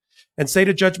McAfee and say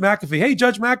to Judge McAfee, hey,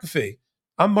 Judge McAfee,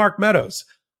 I'm Mark Meadows.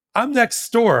 I'm next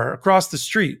door across the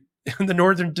street in the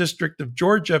Northern District of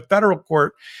Georgia federal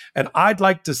court, and I'd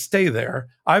like to stay there.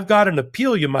 I've got an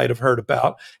appeal you might have heard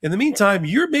about. In the meantime,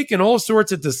 you're making all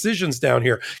sorts of decisions down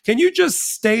here. Can you just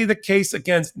stay the case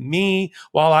against me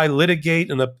while I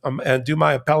litigate and do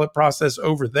my appellate process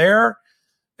over there?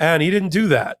 And he didn't do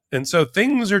that. And so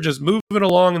things are just moving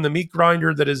along in the meat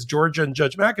grinder that is Georgia and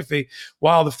Judge McAfee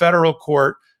while the federal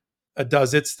court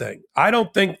does its thing. I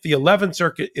don't think the 11th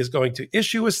Circuit is going to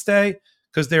issue a stay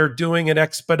because they're doing an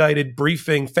expedited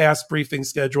fast briefing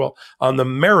schedule on the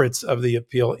merits of the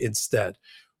appeal instead.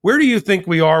 Where do you think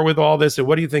we are with all this? And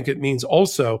what do you think it means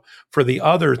also for the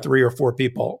other 3 or 4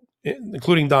 people,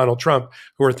 including Donald Trump,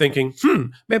 who are thinking,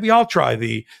 maybe I'll try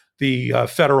the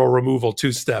federal removal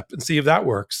 2-step and see if that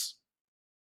works?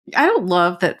 I don't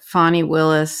love that Fani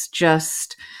Willis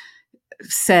just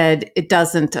said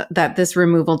that this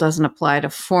removal doesn't apply to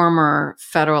former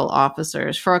federal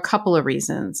officers for a couple of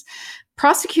reasons.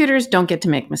 Prosecutors don't get to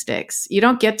make mistakes. You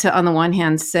don't get to, on the one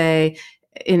hand, say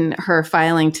in her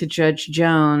filing to Judge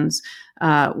Jones,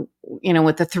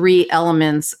 with the 3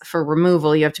 elements for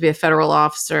removal, you have to be a federal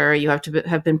officer, you have to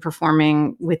have been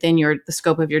performing within the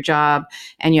scope of your job,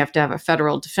 and you have to have a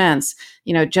federal defense.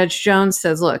 Judge Jones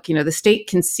says, look, the state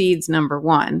concedes, number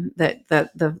 1, that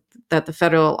the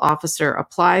federal officer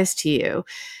applies to you.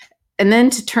 And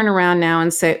then to turn around now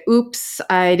and say, oops,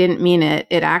 I didn't mean it.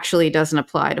 It actually doesn't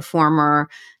apply to former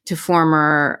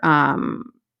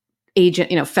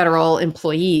agent, federal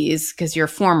employees, because you're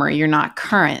former, you're not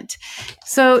current.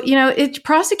 So,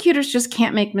 prosecutors just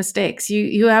can't make mistakes.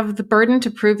 You have the burden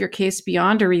to prove your case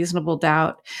beyond a reasonable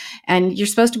doubt, and you're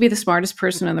supposed to be the smartest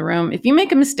person in the room. If you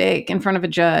make a mistake in front of a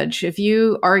judge, if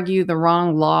you argue the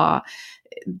wrong law,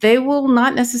 they will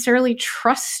not necessarily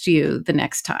trust you the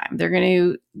next time. They're going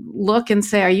to look and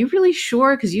say, are you really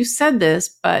sure? Because you said this,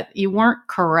 but you weren't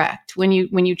correct when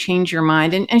you change your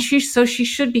mind. And she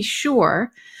should be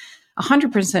sure,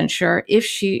 100% sure, if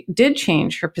she did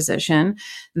change her position,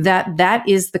 that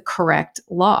is the correct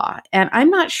law. And I'm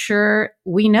not sure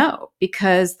we know,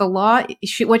 because the law,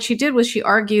 what she did was she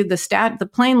argued the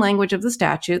plain language of the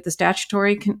statute, the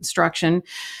statutory construction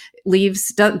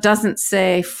doesn't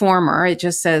say former, it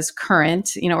just says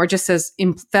current, or just says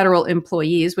federal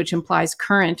employees, which implies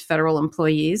current federal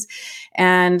employees.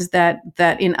 And that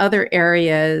in other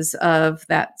areas of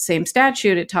that same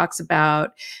statute, it talks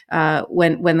about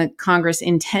when the Congress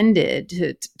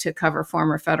intended to cover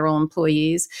former federal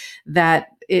employees, that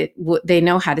they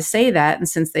know how to say that. And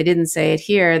since they didn't say it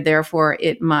here, therefore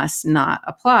it must not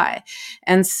apply.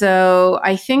 And so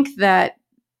I think that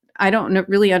I don't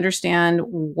really understand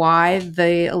why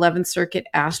the 11th Circuit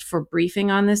asked for briefing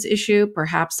on this issue.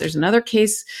 Perhaps there's another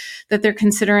case that they're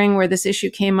considering where this issue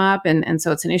came up, and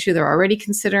so it's an issue they're already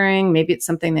considering. Maybe it's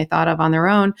something they thought of on their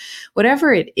own.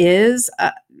 Whatever it is,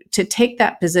 to take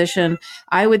that position,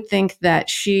 I would think that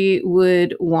she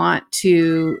would want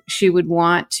to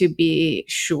be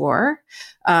sure.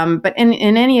 But in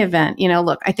any event,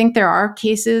 look, I think there are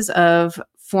cases of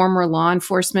former law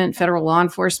enforcement, federal law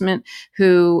enforcement,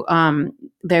 who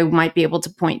they might be able to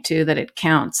point to that it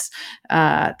counts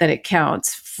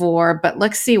for. But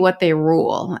let's see what they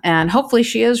rule. And hopefully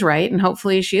she is right. And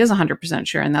hopefully she is 100%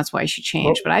 sure. And that's why she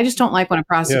changed. But I just don't like when a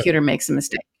prosecutor makes a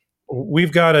mistake.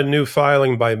 We've got a new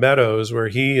filing by Meadows where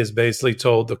he has basically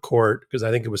told the court, because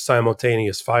I think it was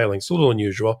simultaneous filing, it's a little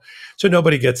unusual, so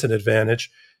nobody gets an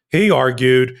advantage. He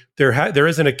argued there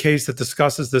isn't a case that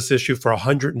discusses this issue for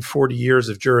 140 years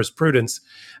of jurisprudence,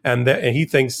 and he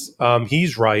thinks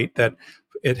he's right, that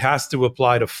it has to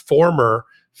apply to former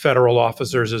federal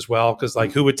officers as well, because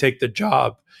like who would take the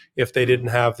job if they didn't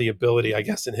have the ability, I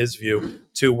guess in his view,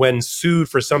 to, when sued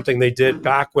for something they did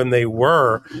back when they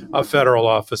were a federal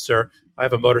officer. I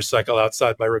have a motorcycle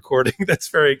outside my recording that's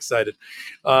very excited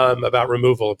about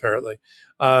removal, apparently.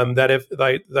 That if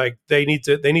they need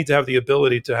to have the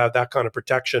ability to have that kind of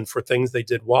protection for things they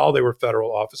did while they were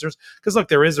federal officers, because look,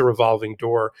 there is a revolving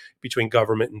door between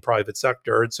government and private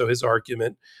sector. And so his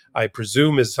argument, I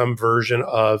presume, is some version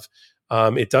of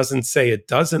it doesn't say it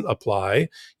doesn't apply,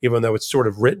 even though it's sort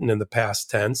of written in the past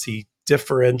tense. He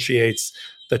differentiates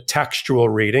the textual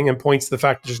reading and points to the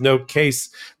fact there's no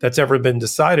case that's ever been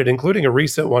decided, including a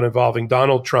recent one involving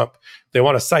Donald Trump. They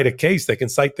want to cite a case, they can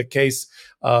cite the case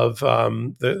of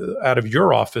out of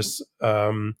your office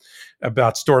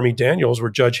about Stormy Daniels, where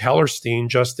Judge Hellerstein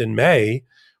just in May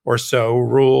or so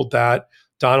ruled that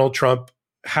Donald Trump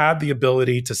had the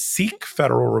ability to seek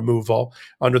federal removal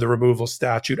under the removal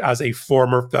statute as a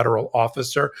former federal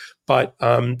officer, but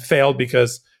failed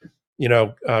because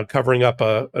covering up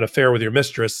an affair with your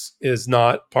mistress is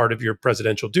not part of your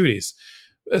presidential duties.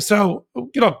 So,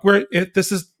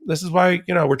 this is why,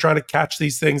 we're trying to catch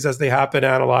these things as they happen,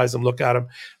 analyze them, look at them,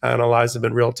 analyze them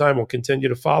in real time. We'll continue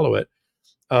to follow it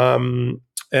and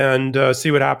see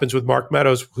what happens with Mark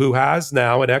Meadows, who has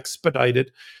now an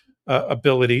expedited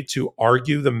ability to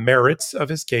argue the merits of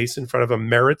his case in front of a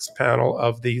merits panel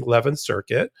of the 11th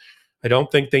Circuit. I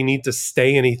don't think they need to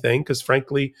stay anything because,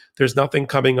 frankly, there's nothing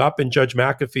coming up in Judge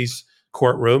McAfee's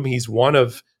courtroom. He's one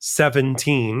of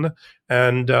 17.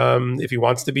 And if he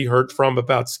wants to be heard from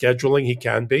about scheduling, he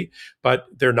can be. But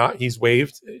they're not. He's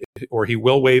waived, or he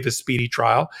will waive his speedy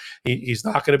trial. He's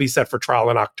not going to be set for trial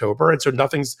in October. And so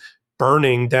nothing's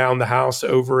burning down the house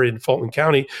over in Fulton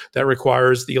County that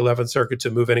requires the 11th Circuit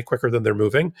to move any quicker than they're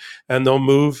moving. And they'll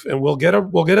move, and we'll get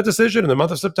a decision in the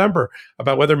month of September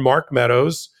about whether Mark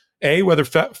Meadows, whether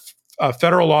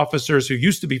federal officers who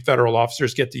used to be federal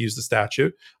officers get to use the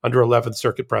statute under 11th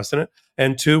Circuit precedent,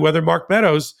 and two, whether Mark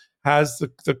Meadows has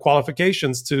the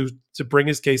qualifications to bring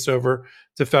his case over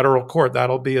to federal court.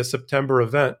 That'll be a September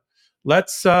event. We're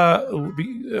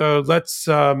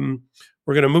going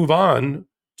to move on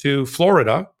to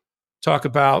Florida, talk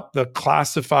about the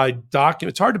classified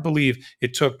document. It's hard to believe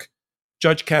it took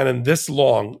Judge Cannon this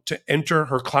long to enter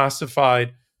her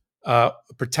classified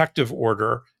protective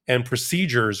order and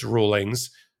procedures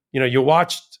rulings. You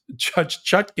watched Judge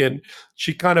Chutkan.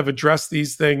 She kind of addressed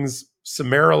these things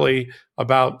summarily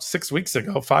about 5 weeks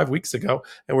ago,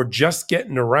 and we're just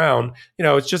getting around.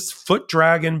 It's just foot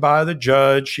dragging by the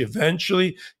judge. She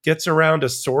eventually gets around to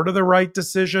sort of the right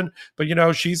decision, but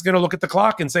she's going to look at the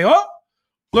clock and say,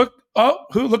 look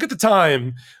at the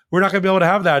time. We're not going to be able to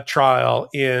have that trial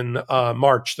in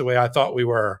March the way I thought we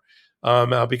were.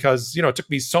 Because it took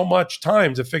me so much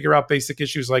time to figure out basic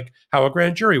issues like how a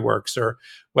grand jury works, or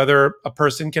whether a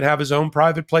person can have his own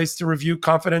private place to review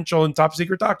confidential and top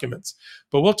secret documents.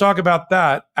 But we'll talk about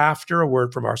that after a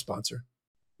word from our sponsor.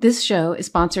 This show is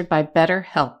sponsored by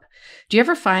BetterHelp. Do you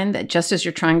ever find that just as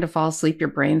you're trying to fall asleep, your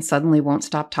brain suddenly won't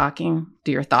stop talking?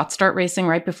 Do your thoughts start racing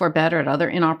right before bed or at other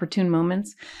inopportune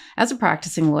moments? As a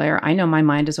practicing lawyer, I know my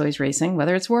mind is always racing,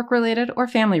 whether it's work-related or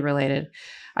family-related.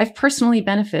 I've personally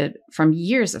benefited from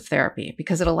years of therapy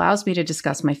because it allows me to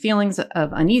discuss my feelings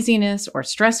of uneasiness or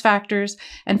stress factors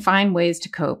and find ways to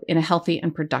cope in a healthy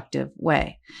and productive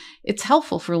way. It's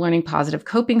helpful for learning positive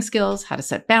coping skills, how to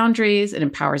set boundaries. It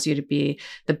empowers you to be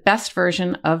the best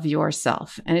version of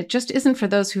yourself. And it just isn't for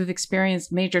those who have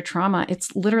experienced major trauma.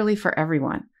 It's literally for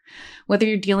everyone. Whether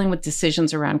you're dealing with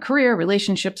decisions around career,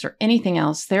 relationships, or anything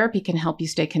else, therapy can help you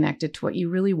stay connected to what you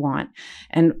really want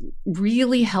and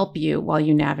really help you while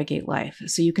you navigate life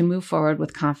so you can move forward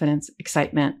with confidence,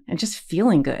 excitement, and just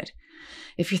feeling good.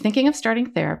 If you're thinking of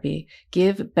starting therapy,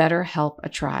 give BetterHelp a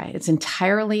try. It's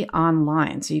entirely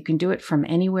online, so you can do it from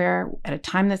anywhere at a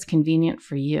time that's convenient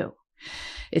for you.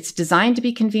 It's designed to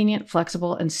be convenient,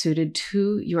 flexible, and suited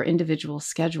to your individual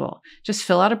schedule. Just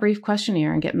fill out a brief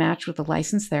questionnaire and get matched with a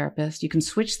licensed therapist. You can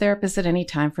switch therapists at any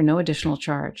time for no additional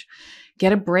charge.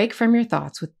 Get a break from your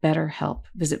thoughts with BetterHelp.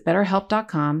 Visit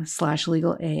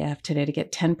BetterHelp.com/legalAF today to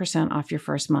get 10% off your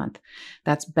first month.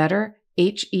 That's BetterHelp,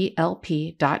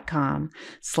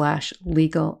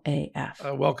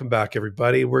 HELP.com/legalaf. Welcome back,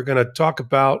 everybody. We're going to talk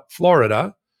about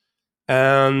Florida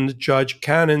and Judge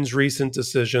Cannon's recent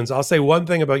decisions. I'll say one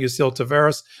thing about Yuscil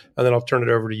Taveras, and then I'll turn it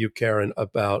over to you, Karen,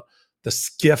 about the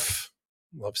SCIF,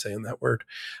 love saying that word,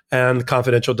 and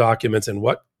confidential documents and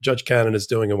what Judge Cannon is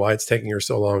doing and why it's taking her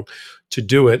so long to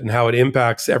do it and how it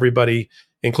impacts everybody,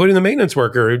 including the maintenance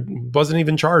worker who wasn't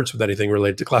even charged with anything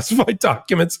related to classified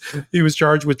documents. He was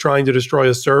charged with trying to destroy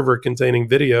a server containing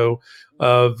video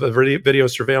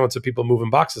surveillance of people moving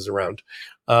boxes around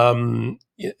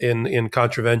in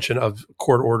contravention of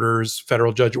court orders,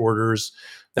 federal judge orders,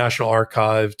 National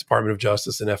Archive, Department of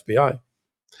Justice, and FBI.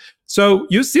 So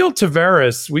Yuscil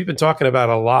Taveras, we've been talking about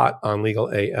a lot on Legal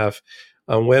AF.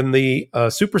 When the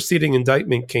superseding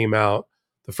indictment came out,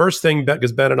 the first thing,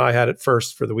 because Ben and I had it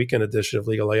first for the weekend edition of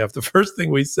Legal AF, the first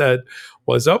thing we said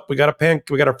was, we got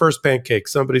our first pancake.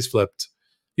 Somebody's flipped.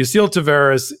 Yuscil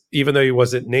Taveras, even though he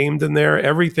wasn't named in there,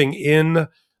 everything in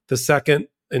the second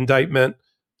indictment,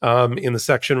 in the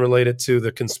section related to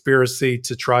the conspiracy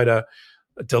to try to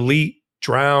delete,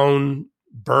 drown,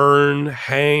 burn,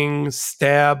 hang,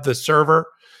 stab the server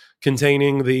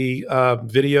containing the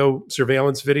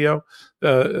surveillance video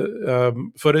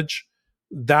footage,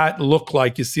 that looked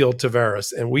like Yuscil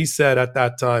Taveras. And we said at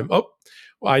that time,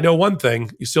 I know one thing,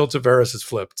 Yuscil Taveras is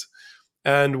flipped.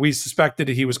 And we suspected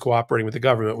that he was cooperating with the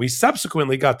government. We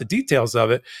subsequently got the details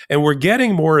of it, and we're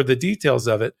getting more of the details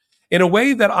of it in a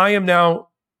way that I am now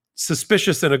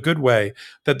suspicious, in a good way,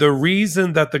 that the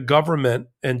reason that the government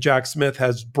and Jack Smith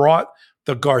has brought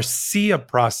the Garcia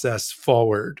process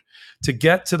forward to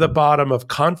get to the bottom of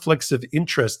conflicts of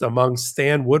interest among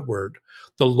Stan Woodward,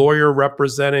 the lawyer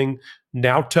representing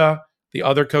Nauta, the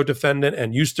other co-defendant,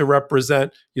 and used to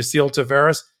represent Yuscil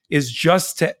Taveras, is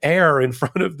just to air in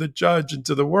front of the judge and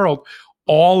to the world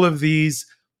all of these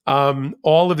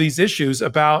issues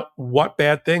about what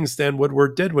bad things Stan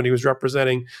Woodward did when he was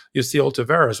representing Yuscil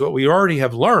Taveras. What we already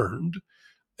have learned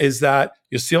is that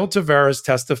Yuscil Taveras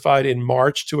testified in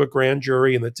March to a grand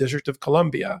jury in the District of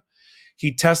Columbia.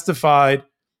 He testified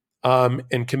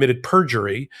and committed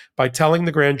perjury by telling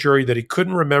the grand jury that he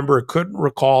couldn't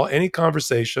recall any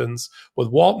conversations with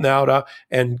Walt Nauta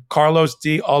and Carlos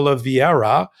de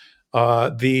Oliveira,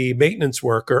 the maintenance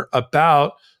worker,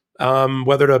 about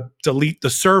whether to delete the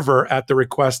server at the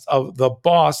request of the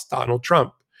boss, Donald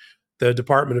Trump. The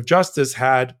Department of Justice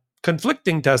had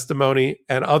conflicting testimony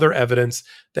and other evidence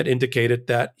that indicated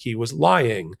that he was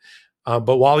lying.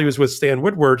 But while he was with Stan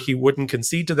Woodward, he wouldn't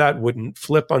concede to that, wouldn't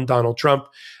flip on Donald Trump,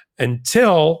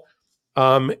 until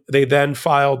they then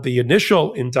filed the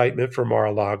initial indictment for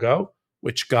Mar-a-Lago,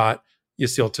 which got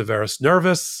Yuscil Taveras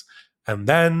nervous. And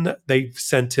then they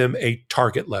sent him a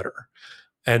target letter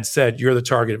and said, you're the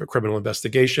target of a criminal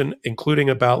investigation, including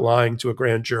about lying to a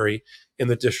grand jury in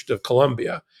the District of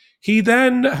Columbia. He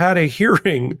then had a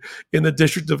hearing in the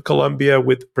District of Columbia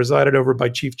presided over by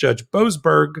Chief Judge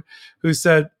Boasberg, who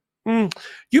said,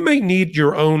 you may need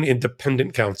your own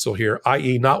independent counsel here,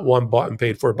 i.e. not one bought and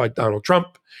paid for by Donald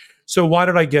Trump. So why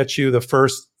did I get you the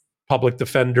first public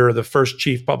defender, the first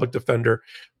chief public defender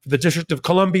for the District of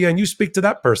Columbia, and you speak to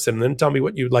that person and then tell me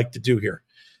what you'd like to do here?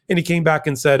 And he came back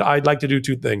and said, I'd like to do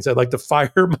two things. I'd like to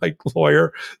fire my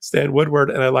lawyer, Stan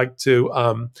Woodward, and I'd like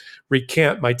to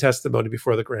recant my testimony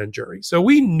before the grand jury. So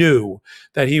we knew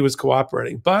that he was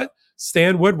cooperating. But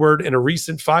Stan Woodward, in a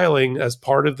recent filing as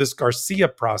part of this Garcia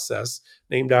process,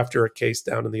 named after a case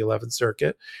down in the 11th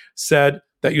Circuit, said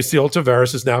that Yuscil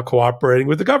Taveras is now cooperating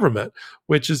with the government,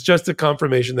 which is just a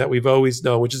confirmation that we've always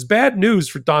known, which is bad news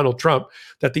for Donald Trump,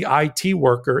 that the IT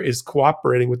worker is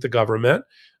cooperating with the government.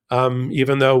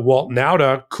 Even though Walt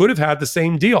Nauta could have had the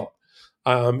same deal.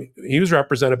 He was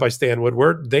represented by Stan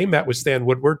Woodward. They met with Stan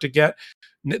Woodward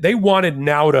they wanted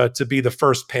Nauta to be the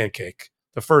first pancake,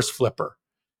 the first flipper.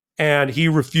 And he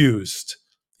refused.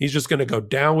 He's just going to go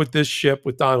down with this ship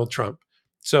with Donald Trump.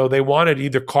 So they wanted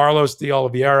either Carlos de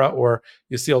Oliveira or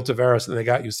Yuscil Taveras, and they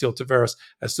got Yuscil Taveras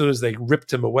as soon as they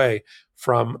ripped him away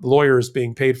from lawyers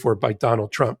being paid for by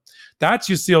Donald Trump. That's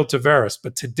Yuscil Taveras.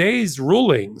 But today's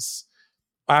rulings,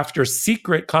 after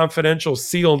secret, confidential,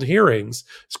 sealed hearings,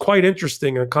 it's quite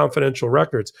interesting on confidential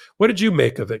records. What did you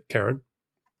make of it, Karen?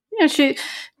 Yeah,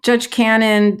 Judge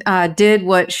Cannon did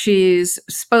what she's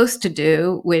supposed to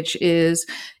do, which is,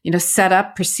 set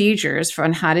up procedures for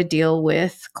on how to deal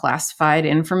with classified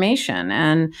information.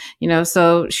 And,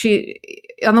 so she,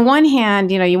 on the one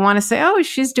hand, you want to say, oh,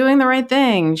 she's doing the right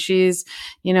thing. She's,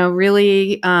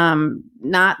 really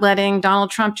not letting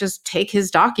Donald Trump just take his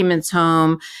documents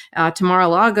home to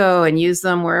Mar-a-Lago and use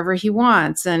them wherever he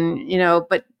wants. And,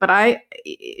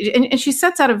 and she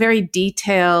sets out a very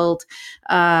detailed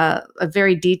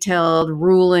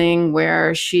ruling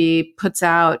where she puts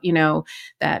out,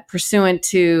 that pursuant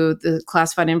to the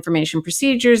Classified Information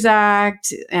Procedures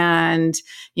Act and,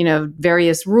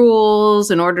 various rules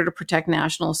in order to protect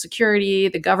national security,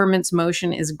 the government's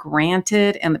motion is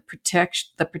granted and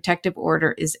the protective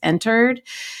order is entered.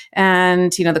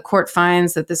 And, the court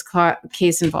finds that this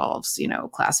case involves,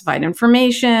 classified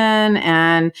information.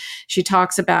 And she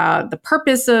talks about the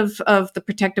purpose of the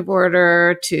protective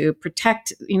order to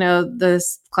protect,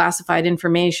 this classified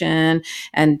information,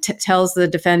 and tells the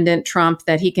defendant, Trump,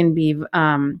 that he can be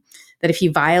that if he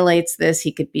violates this,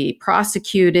 he could be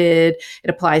prosecuted. It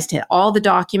applies to all the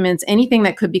documents, anything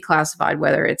that could be classified,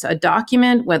 whether it's a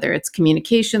document, whether it's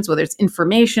communications, whether it's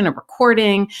information, a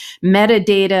recording,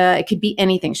 metadata. It could be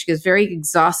anything. She gives very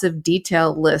exhaustive,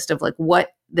 detailed list of like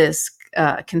what this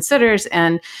considers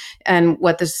and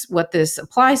what this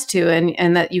applies to,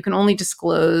 and that you can only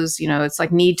disclose, it's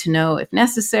like need to know if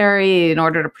necessary in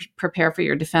order to prepare for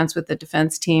your defense with the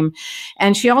defense team.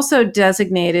 And she also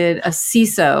designated a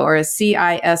CISO, or a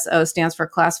CISO, stands for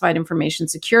Classified Information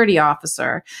Security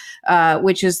Officer,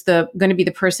 which is going to be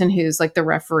the person who's like the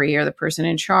referee or the person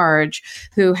in charge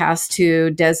who has to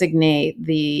designate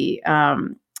the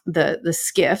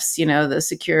SCIFs, the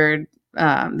secured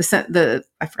I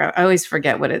always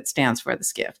forget what it stands for, the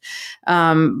SCIF.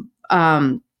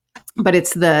 But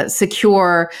it's the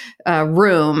secure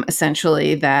room,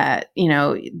 essentially, that,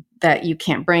 that you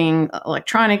can't bring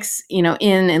electronics,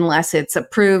 in unless it's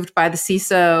approved by the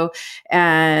CISO,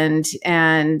 and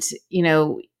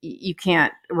you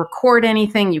can't record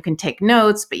anything. You can take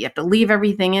notes, but you have to leave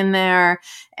everything in there.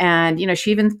 And,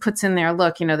 she even puts in there,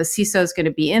 look, the CISO is going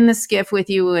to be in the SCIF with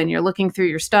you and you're looking through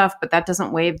your stuff, but that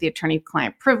doesn't waive the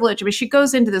attorney-client privilege. I mean, she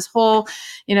goes into this whole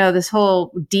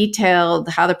detailed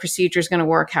how the procedure is going to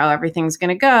work, how everything's going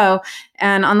to go.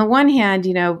 And on the one hand,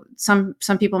 some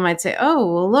people might say,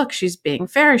 oh, well, look, she's being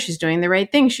fair. She's doing the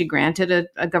right thing. She granted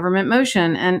a government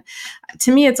motion. And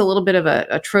to me, it's a little bit of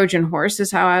a Trojan horse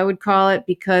is how I would call it,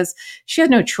 because she had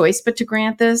no choice but to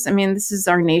grant this. I mean, this is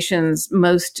our nation's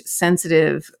most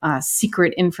sensitive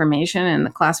secret information, and the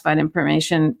Classified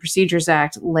Information Procedures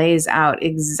Act lays out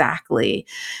exactly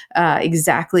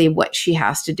what she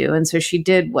has to do. And so she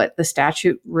did what the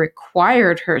statute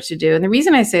required her to do. And the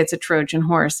reason I say it's a Trojan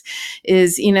horse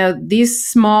is, these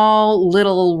small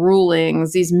little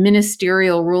rulings, these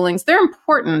ministerial rulings, they're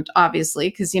important, obviously,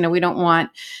 because, we don't want,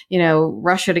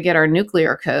 Russia to get our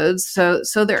nuclear codes. So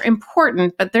they're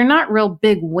important, but they're not real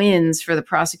big wins for the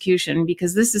prosecution,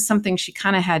 because this is something she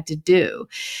kind of had to do.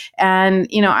 And,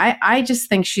 I just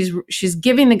think she's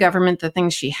giving the government the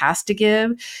things she has to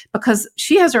give, because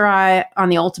she has her eye on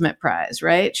the ultimate prize,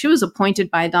 right? She was appointed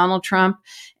by Donald Trump,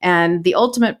 and the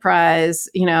ultimate prize,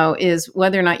 is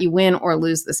whether or not you win or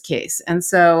lose this case. And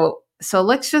so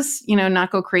let's just,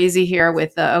 not go crazy here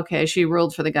with okay, she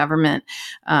ruled for the government.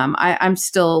 I'm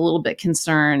still a little bit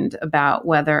concerned about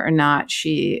whether or not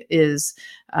she is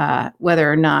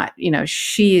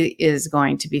she is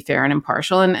going to be fair and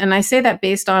impartial. And I say that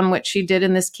based on what she did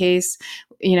in this case,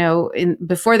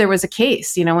 before there was a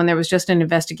case, when there was just an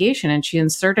investigation, and she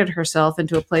inserted herself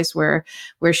into a place where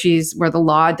the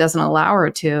law doesn't allow her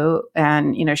to.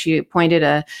 And, she appointed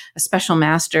a special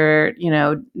master,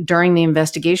 during the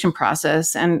investigation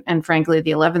process. And frankly,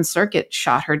 the 11th Circuit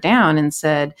shot her down and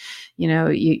said,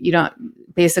 you don't,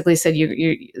 basically said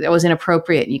that was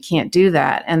inappropriate and you can't do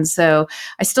that. And so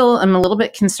I still am a little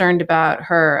bit concerned about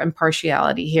her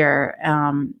impartiality here.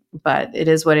 But it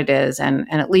is what it is.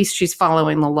 And at least she's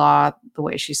following the law the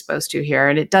way she's supposed to here.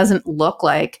 And it doesn't look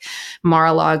like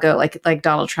Mar-a-Lago, like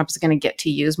Donald Trump is going to get to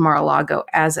use Mar-a-Lago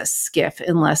as a SCIF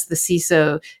unless the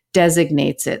CISO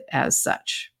designates it as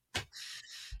such.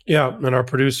 Yeah. And our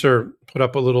producer put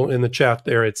up a little in the chat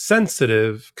there. It's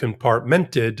sensitive,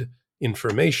 compartmented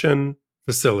information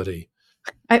facility.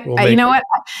 You know what?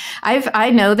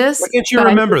 I know this. Why can't you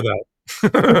remember that?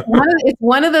 It's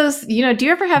one of those, do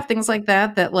you ever have things like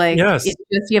that like, yes,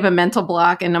 you have a mental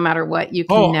block, and no matter what, you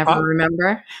can never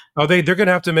remember? They're going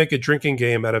to have to make a drinking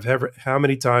game out of how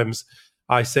many times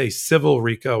I say civil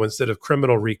RICO instead of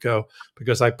criminal RICO,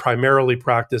 because I primarily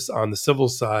practice on the civil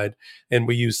side, and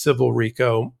we use civil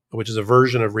RICO which is a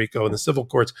version of RICO in the civil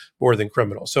courts, more than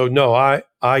criminal. So no,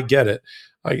 I get it.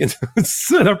 I get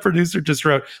a producer just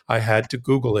wrote, I had to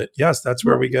Google it. Yes, that's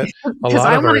where we get a Because lot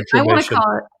I of our want to, information.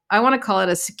 I want to call it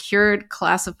a secured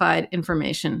classified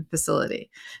information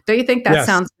facility. Don't you think that Yes.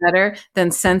 sounds better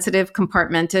than sensitive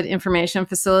compartmented information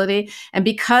facility? And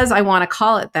because I want to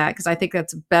call it that, because I think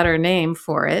that's a better name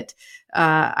for it,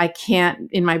 I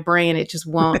can't, in my brain, it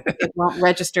won't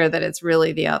register that it's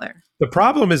really the other. The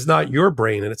problem is not your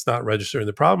brain and it's not registering.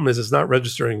 The problem is it's not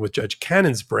registering with Judge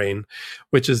Cannon's brain,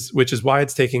 which is why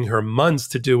it's taking her months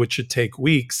to do what should take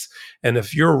weeks. And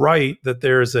if you're right that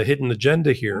there is a hidden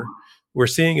agenda here, we're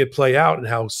seeing it play out and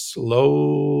how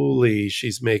slowly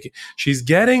she's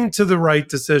getting to the right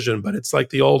decision, but it's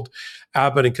like the old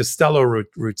Abbott and Costello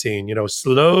routine,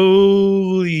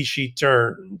 slowly she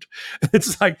turned.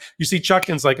 It's like you see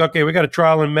Chutkin's like, okay, we got a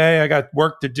trial in May. I got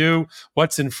work to do.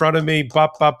 What's in front of me?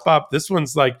 Bop, bop, bop. This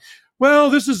one's like,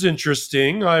 well, this is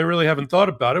interesting. I really haven't thought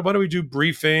about it. Why don't we do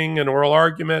briefing and oral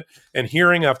argument and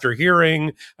hearing after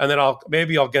hearing, and then I'll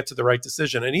get to the right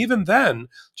decision. And even then,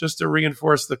 just to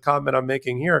reinforce the comment I'm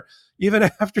making here, even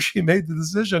after she made the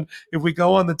decision, if we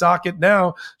go on the docket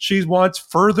now, she wants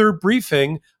further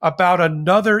briefing about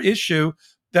another issue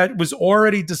that was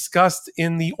already discussed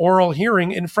in the oral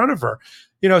hearing in front of her.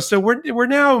 So we're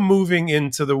now moving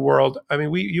into the world. I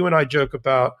mean, you and I joke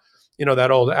about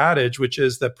that old adage, which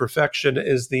is that perfection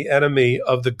is the enemy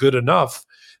of the good enough.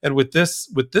 And with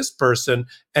this person,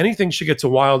 anything she gets a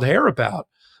wild hair about,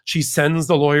 she sends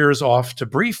the lawyers off to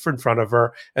brief in front of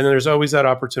her, and then there's always that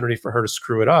opportunity for her to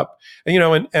screw it up.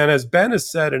 And as Ben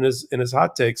has said in his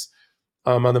hot takes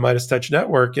on the Midas Touch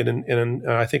Network and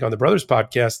I think on the Brothers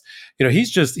podcast,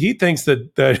 he thinks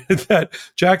that that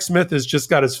Jack Smith has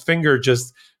just got his finger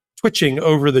just twitching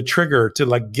over the trigger to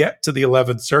like get to the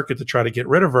 11th Circuit to try to get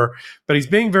rid of her. But he's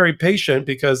being very patient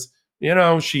because,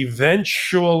 she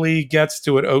eventually gets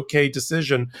to an okay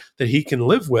decision that he can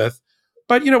live with.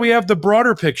 But, we have the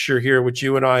broader picture here, which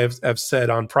you and I have said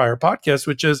on prior podcasts,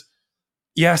 which is,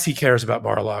 yes, he cares about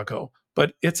Mar-a-Lago,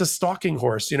 but it's a stalking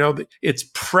horse. It's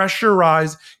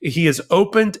pressurized. He has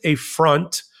opened a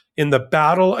front in the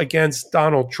battle against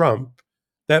Donald Trump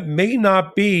that may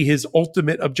not be his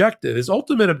ultimate objective. His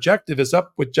ultimate objective is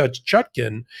up with Judge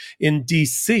Chutkin in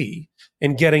D.C.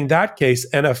 and getting that case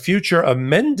and a future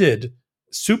amended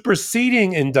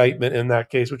superseding indictment in that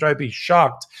case, which I'd be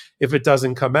shocked if it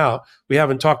doesn't come out. We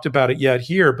haven't talked about it yet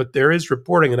here, but there is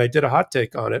reporting, and I did a hot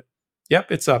take on it.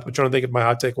 Yep, it's up. I'm trying to think if my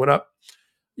hot take went up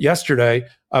yesterday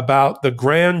about the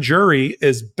grand jury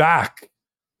is back.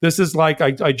 This is like,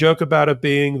 I joke about it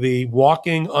being the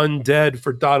walking undead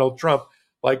for Donald Trump,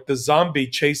 like the zombie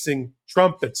chasing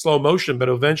Trump at slow motion, but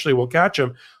eventually we'll catch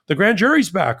him. The grand jury's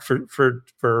back for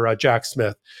Jack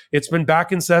Smith. It's been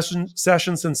back in session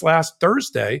since last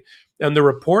Thursday, and the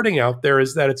reporting out there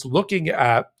is that it's looking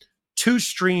at two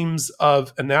streams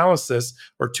of analysis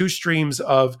or two streams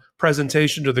of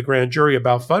presentation to the grand jury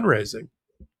about fundraising.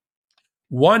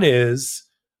 One is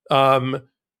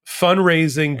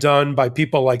fundraising done by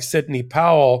people like Sidney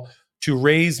Powell to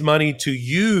raise money to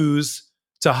use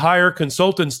to hire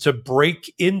consultants to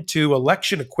break into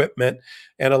election equipment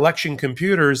and election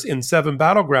computers in 7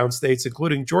 battleground states,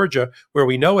 including Georgia, where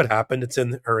we know it happened. It's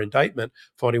in her indictment,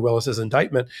 Fani Willis's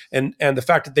indictment. And the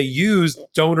fact that they used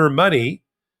donor money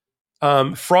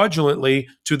fraudulently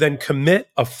to then commit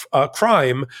a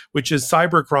crime, which is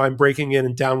cybercrime, breaking in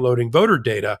and downloading voter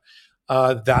data.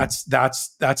 That's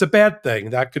a bad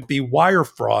thing. That could be wire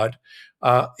fraud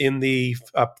in the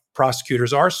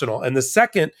prosecutor's arsenal. And the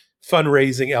second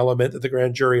fundraising element that the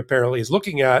grand jury apparently is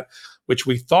looking at, which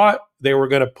we thought they were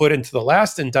going to put into the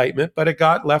last indictment, but it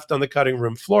got left on the cutting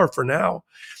room floor for now,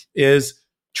 is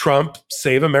Trump,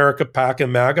 Save America PAC,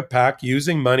 and MAGA PAC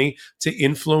using money to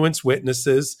influence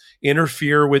witnesses,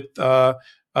 interfere with the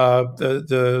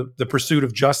pursuit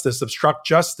of justice, obstruct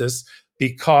justice,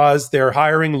 because they're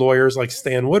hiring lawyers like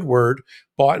Stan Woodward,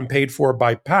 bought and paid for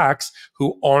by PACs,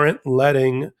 who aren't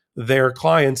letting their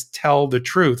clients tell the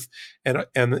truth. And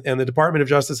the Department of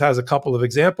Justice has a couple of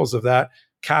examples of that.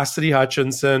 Cassidy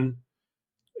Hutchinson,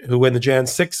 who in the Jan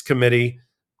 6 committee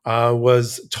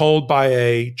was told by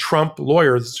a Trump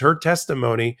lawyer, this is her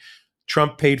testimony,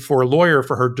 Trump paid for a lawyer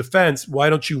for her defense. Why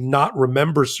don't you not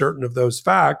remember certain of those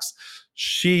facts?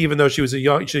 She, even though she's a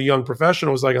young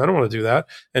professional, was like, I don't want to do that.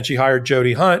 And she hired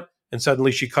Jody Hunt, and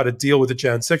suddenly she cut a deal with the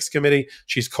Jan 6 committee.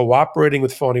 She's cooperating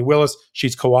with Fani Willis.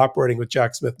 She's cooperating with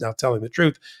Jack Smith, now telling the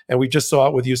truth. And we just saw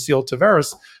it with Yuscil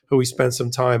Taveras, who we spent some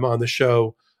time on the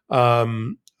show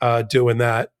doing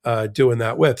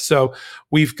that with. So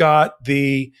we've got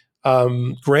the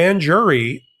grand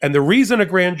jury And the reason a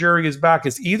grand jury is back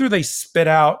is either they spit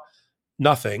out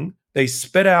nothing, they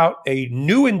spit out a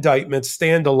new indictment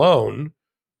standalone,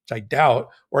 which I doubt,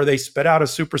 or they spit out a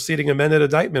superseding amended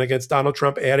indictment against Donald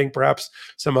Trump, adding perhaps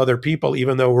some other people,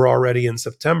 even though we're already in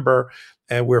September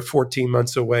and we're 14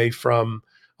 months away from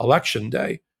Election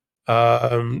Day.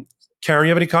 Karen, you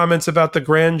have any comments about the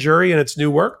grand jury and its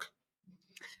new work?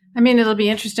 I mean, it'll be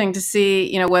interesting to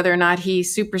see, whether or not he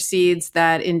supersedes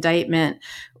that indictment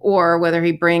or whether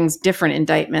he brings different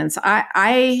indictments.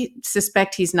 I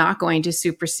suspect he's not going to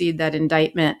supersede that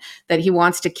indictment, that he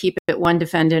wants to keep it one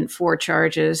defendant, four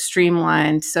charges,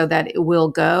 streamlined so that it will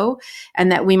go,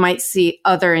 and that we might see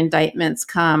other indictments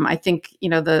come. I think,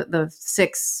 the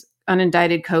six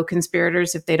unindicted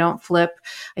co-conspirators, if they don't flip,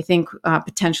 I think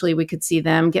potentially we could see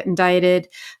them get indicted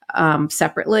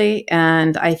separately.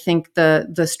 And I think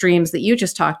the streams that you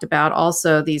just talked about,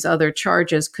 also these other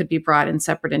charges could be brought in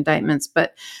separate indictments.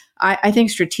 But I think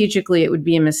strategically it would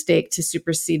be a mistake to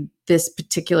supersede this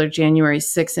particular January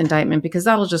 6th indictment, because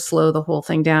that'll just slow the whole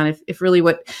thing down. If really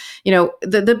what,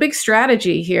 the big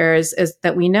strategy here is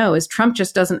that we know is Trump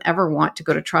just doesn't ever want to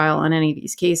go to trial on any of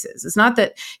these cases. It's not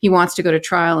that he wants to go to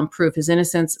trial and prove his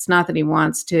innocence. It's not that he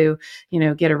wants to,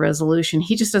 get a resolution.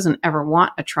 He just doesn't ever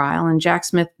want a trial. And Jack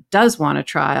Smith does want a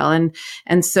trial.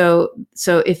 And so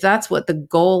if that's what the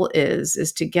goal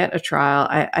is to get a trial,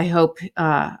 I hope,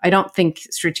 I don't think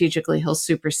strategically he'll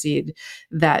supersede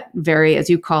that very, as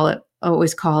you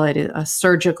always call it, a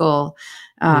surgical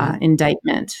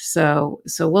indictment. So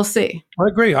we'll see. I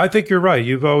agree. I think you're right.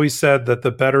 You've always said that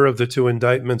the better of the two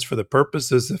indictments for the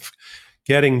purposes of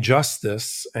getting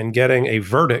justice and getting a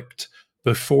verdict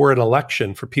before an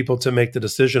election for people to make the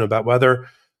decision about whether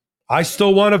I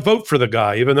still want to vote for the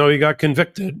guy, even though he got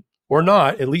convicted or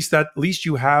not. At least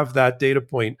you have that data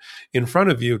point in front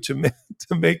of you to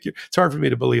make you. It's hard for me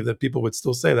to believe that people would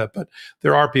still say that, but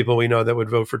there are people we know that would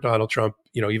vote for Donald Trump.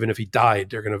 Even if he died,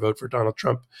 they're going to vote for Donald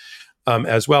Trump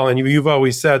as well. And you've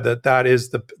always said that is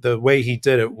the way he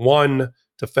did it. One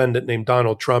defendant named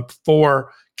Donald Trump,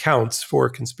 four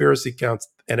conspiracy counts,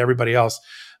 and everybody else.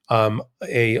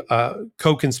 A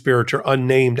co-conspirator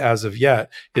unnamed as of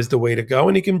yet is the way to go.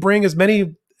 And he can bring as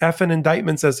many effing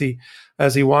indictments as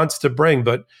he wants to bring,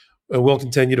 but we'll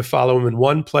continue to follow him in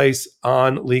one place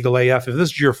on Legal AF. If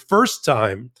this is your first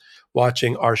time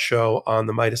watching our show on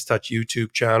the Midas Touch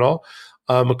YouTube channel,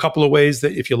 a couple of ways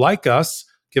that if you like us,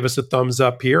 give us a thumbs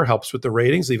up here, helps with the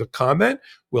ratings, leave a comment.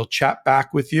 We'll chat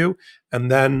back with you. And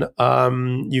then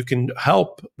you can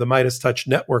help the Midas Touch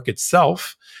Network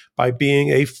itself by being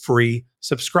a free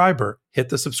subscriber. Hit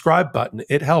the subscribe button.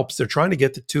 It helps. They're trying to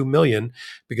get to 2 million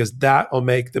because that will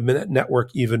make the network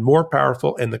even more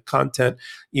powerful and the content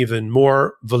even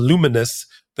more voluminous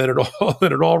than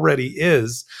it already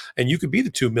is. And you could be the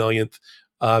 2 millionth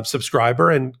subscriber.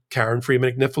 And Karen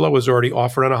Freeman Agnifilo was already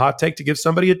offering a hot take to give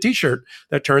somebody a t-shirt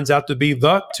that turns out to be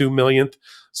the 2 millionth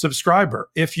subscriber.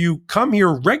 If you come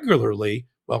here regularly,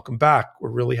 welcome back. We're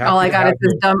really happy. All I got is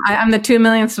this dumb. I'm the 2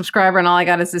 millionth subscriber, and all I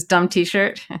got is this dumb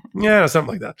T-shirt. Yeah,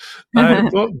 something like that.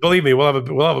 Believe me, we'll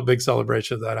have a big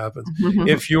celebration if that happens.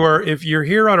 If you're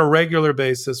here on a regular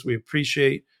basis, we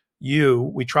appreciate you.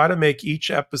 We try to make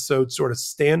each episode sort of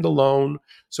standalone,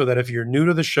 so that if you're new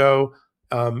to the show,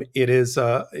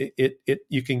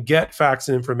 you can get facts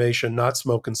and information, not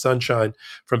smoke and sunshine,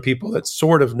 from people that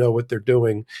sort of know what they're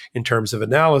doing in terms of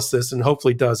analysis, and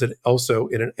hopefully does it also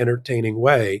in an entertaining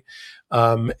way.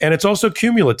 And it's also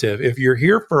cumulative. If you're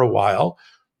here for a while,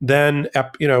 then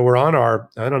we're on our,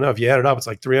 I don't know if you add it up, it's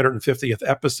like 350th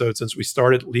episode since we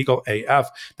started Legal AF.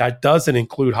 That doesn't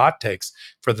include hot takes.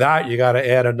 For that, you got to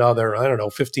add another,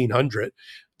 1,500.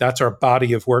 That's our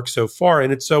body of work so far.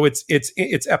 And it's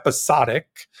episodic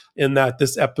in that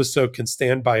this episode can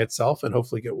stand by itself and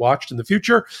hopefully get watched in the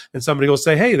future. And somebody will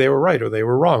say, hey, they were right or they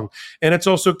were wrong. And it's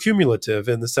also cumulative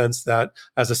in the sense that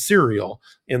as a serial,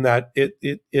 in that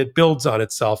it builds on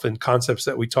itself in concepts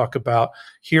that we talk about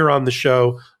here on the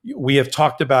show. We have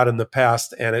talked about in the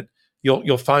past, and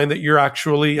you'll find that you're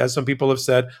actually, as some people have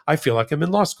said, I feel like I'm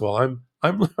in law school.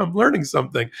 I'm learning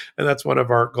something. And that's one of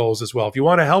our goals as well. If you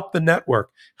want to help the network,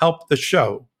 help the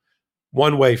show,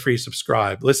 one way, free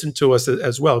subscribe. Listen to us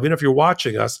as well. Even if you're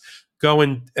watching us, go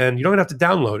and you don't have to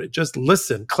download it. Just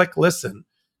listen, click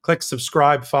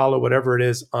subscribe, follow, whatever it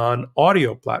is on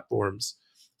audio platforms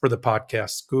for the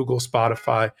podcast, Google,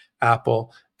 Spotify,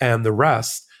 Apple, and the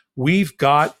rest. We've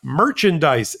got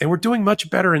merchandise, and we're doing much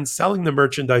better in selling the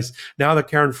merchandise now that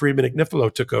Karen Freeman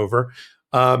Agnifilo took over.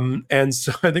 And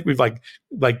so I think we've like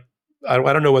I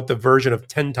don't know what the version of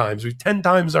 10 times. We've 10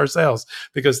 times our sales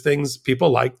because people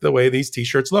like the way these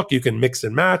t-shirts look. You can mix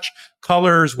and match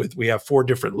colors we have 4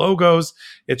 different logos.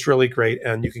 It's really great.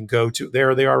 And you can go to,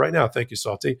 there they are right now. Thank you,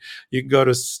 Salty. You can go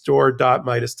to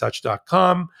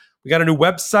store.MidasTouch.com. We got a new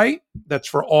website that's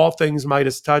for all things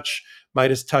Midas Touch,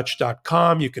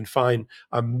 MidasTouch.com. You can find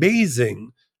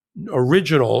amazing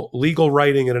original legal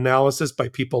writing and analysis by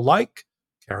people like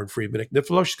Karen Friedman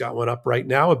Agnifilo. She's got one up right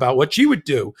now about what she would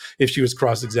do if she was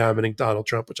cross-examining Donald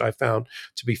Trump, which I found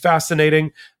to be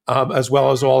fascinating, as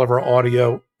well as all of our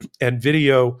audio and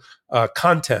video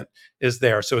content is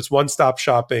there. So it's one-stop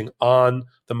shopping on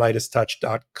the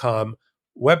MidasTouch.com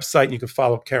website. And you can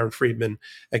follow Karen Friedman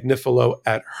Agnifilo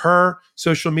at her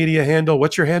social media handle.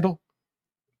 What's your handle?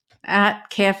 At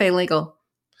KFA Legal.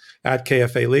 At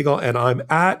KFA Legal. And I'm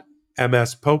at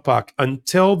MS Popak.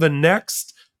 Until the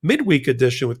next midweek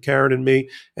edition with Karen and me,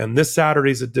 and this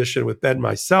Saturday's edition with Ben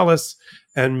Meiselas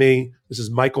and me, this is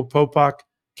Michael Popak,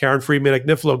 Karen Friedman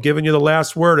Agnifilo, giving you the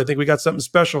last word. I think we got something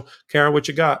special. Karen, what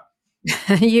you got?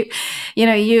 You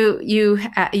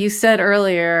said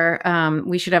earlier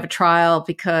we should have a trial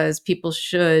because people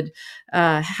should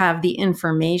have the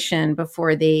information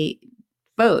before they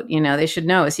vote. They should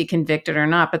know, is he convicted or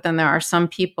not? But then there are some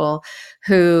people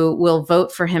who will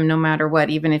vote for him no matter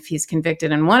what, even if he's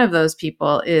convicted. And one of those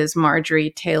people is Marjorie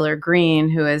Taylor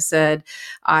Greene, who has said,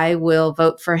 I will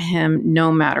vote for him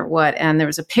no matter what. And there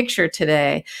was a picture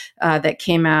today that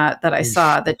came out that I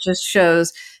saw that just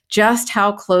shows just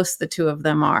how close the two of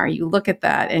them are. You look at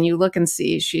that and you look and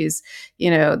see she's,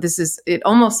 it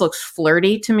almost looks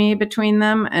flirty to me between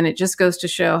them. And it just goes to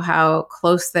show how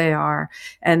close they are,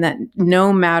 and that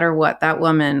no matter what, that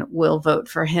woman will vote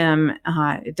for him.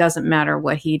 It doesn't matter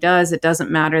what he does. It doesn't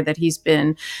matter that he's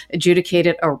been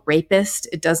adjudicated a rapist.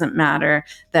 It doesn't matter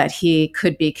that he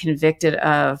could be convicted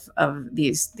of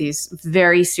these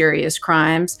very serious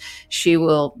crimes. She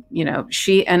will,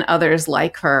 she and others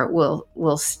like her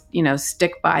will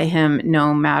stick by him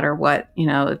no matter what.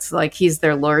 It's like he's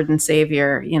their Lord and Savior,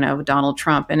 Donald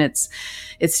Trump. And it's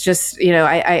just,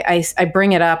 I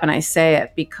bring it up and I say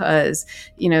it because,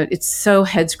 it's so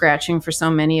head scratching for so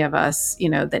many of us,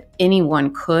 that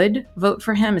anyone could vote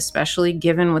for him, especially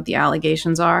given what the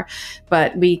allegations are.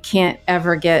 But we can't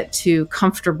ever get too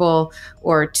comfortable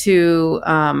or too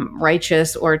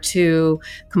righteous or too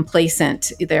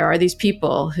complacent. There are these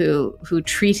people who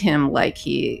treat him like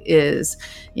he is,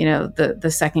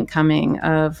 the second coming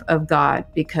of God,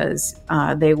 because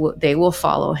they will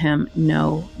follow him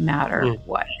no matter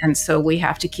what. And so we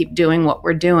have to keep doing what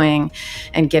we're doing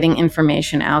and getting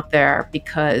information out there,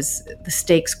 because the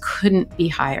stakes couldn't be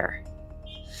higher.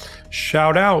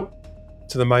 Shout out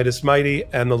to the Midas Mighty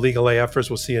and the Legal AFers.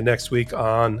 We'll see you next week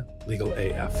on Legal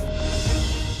AF.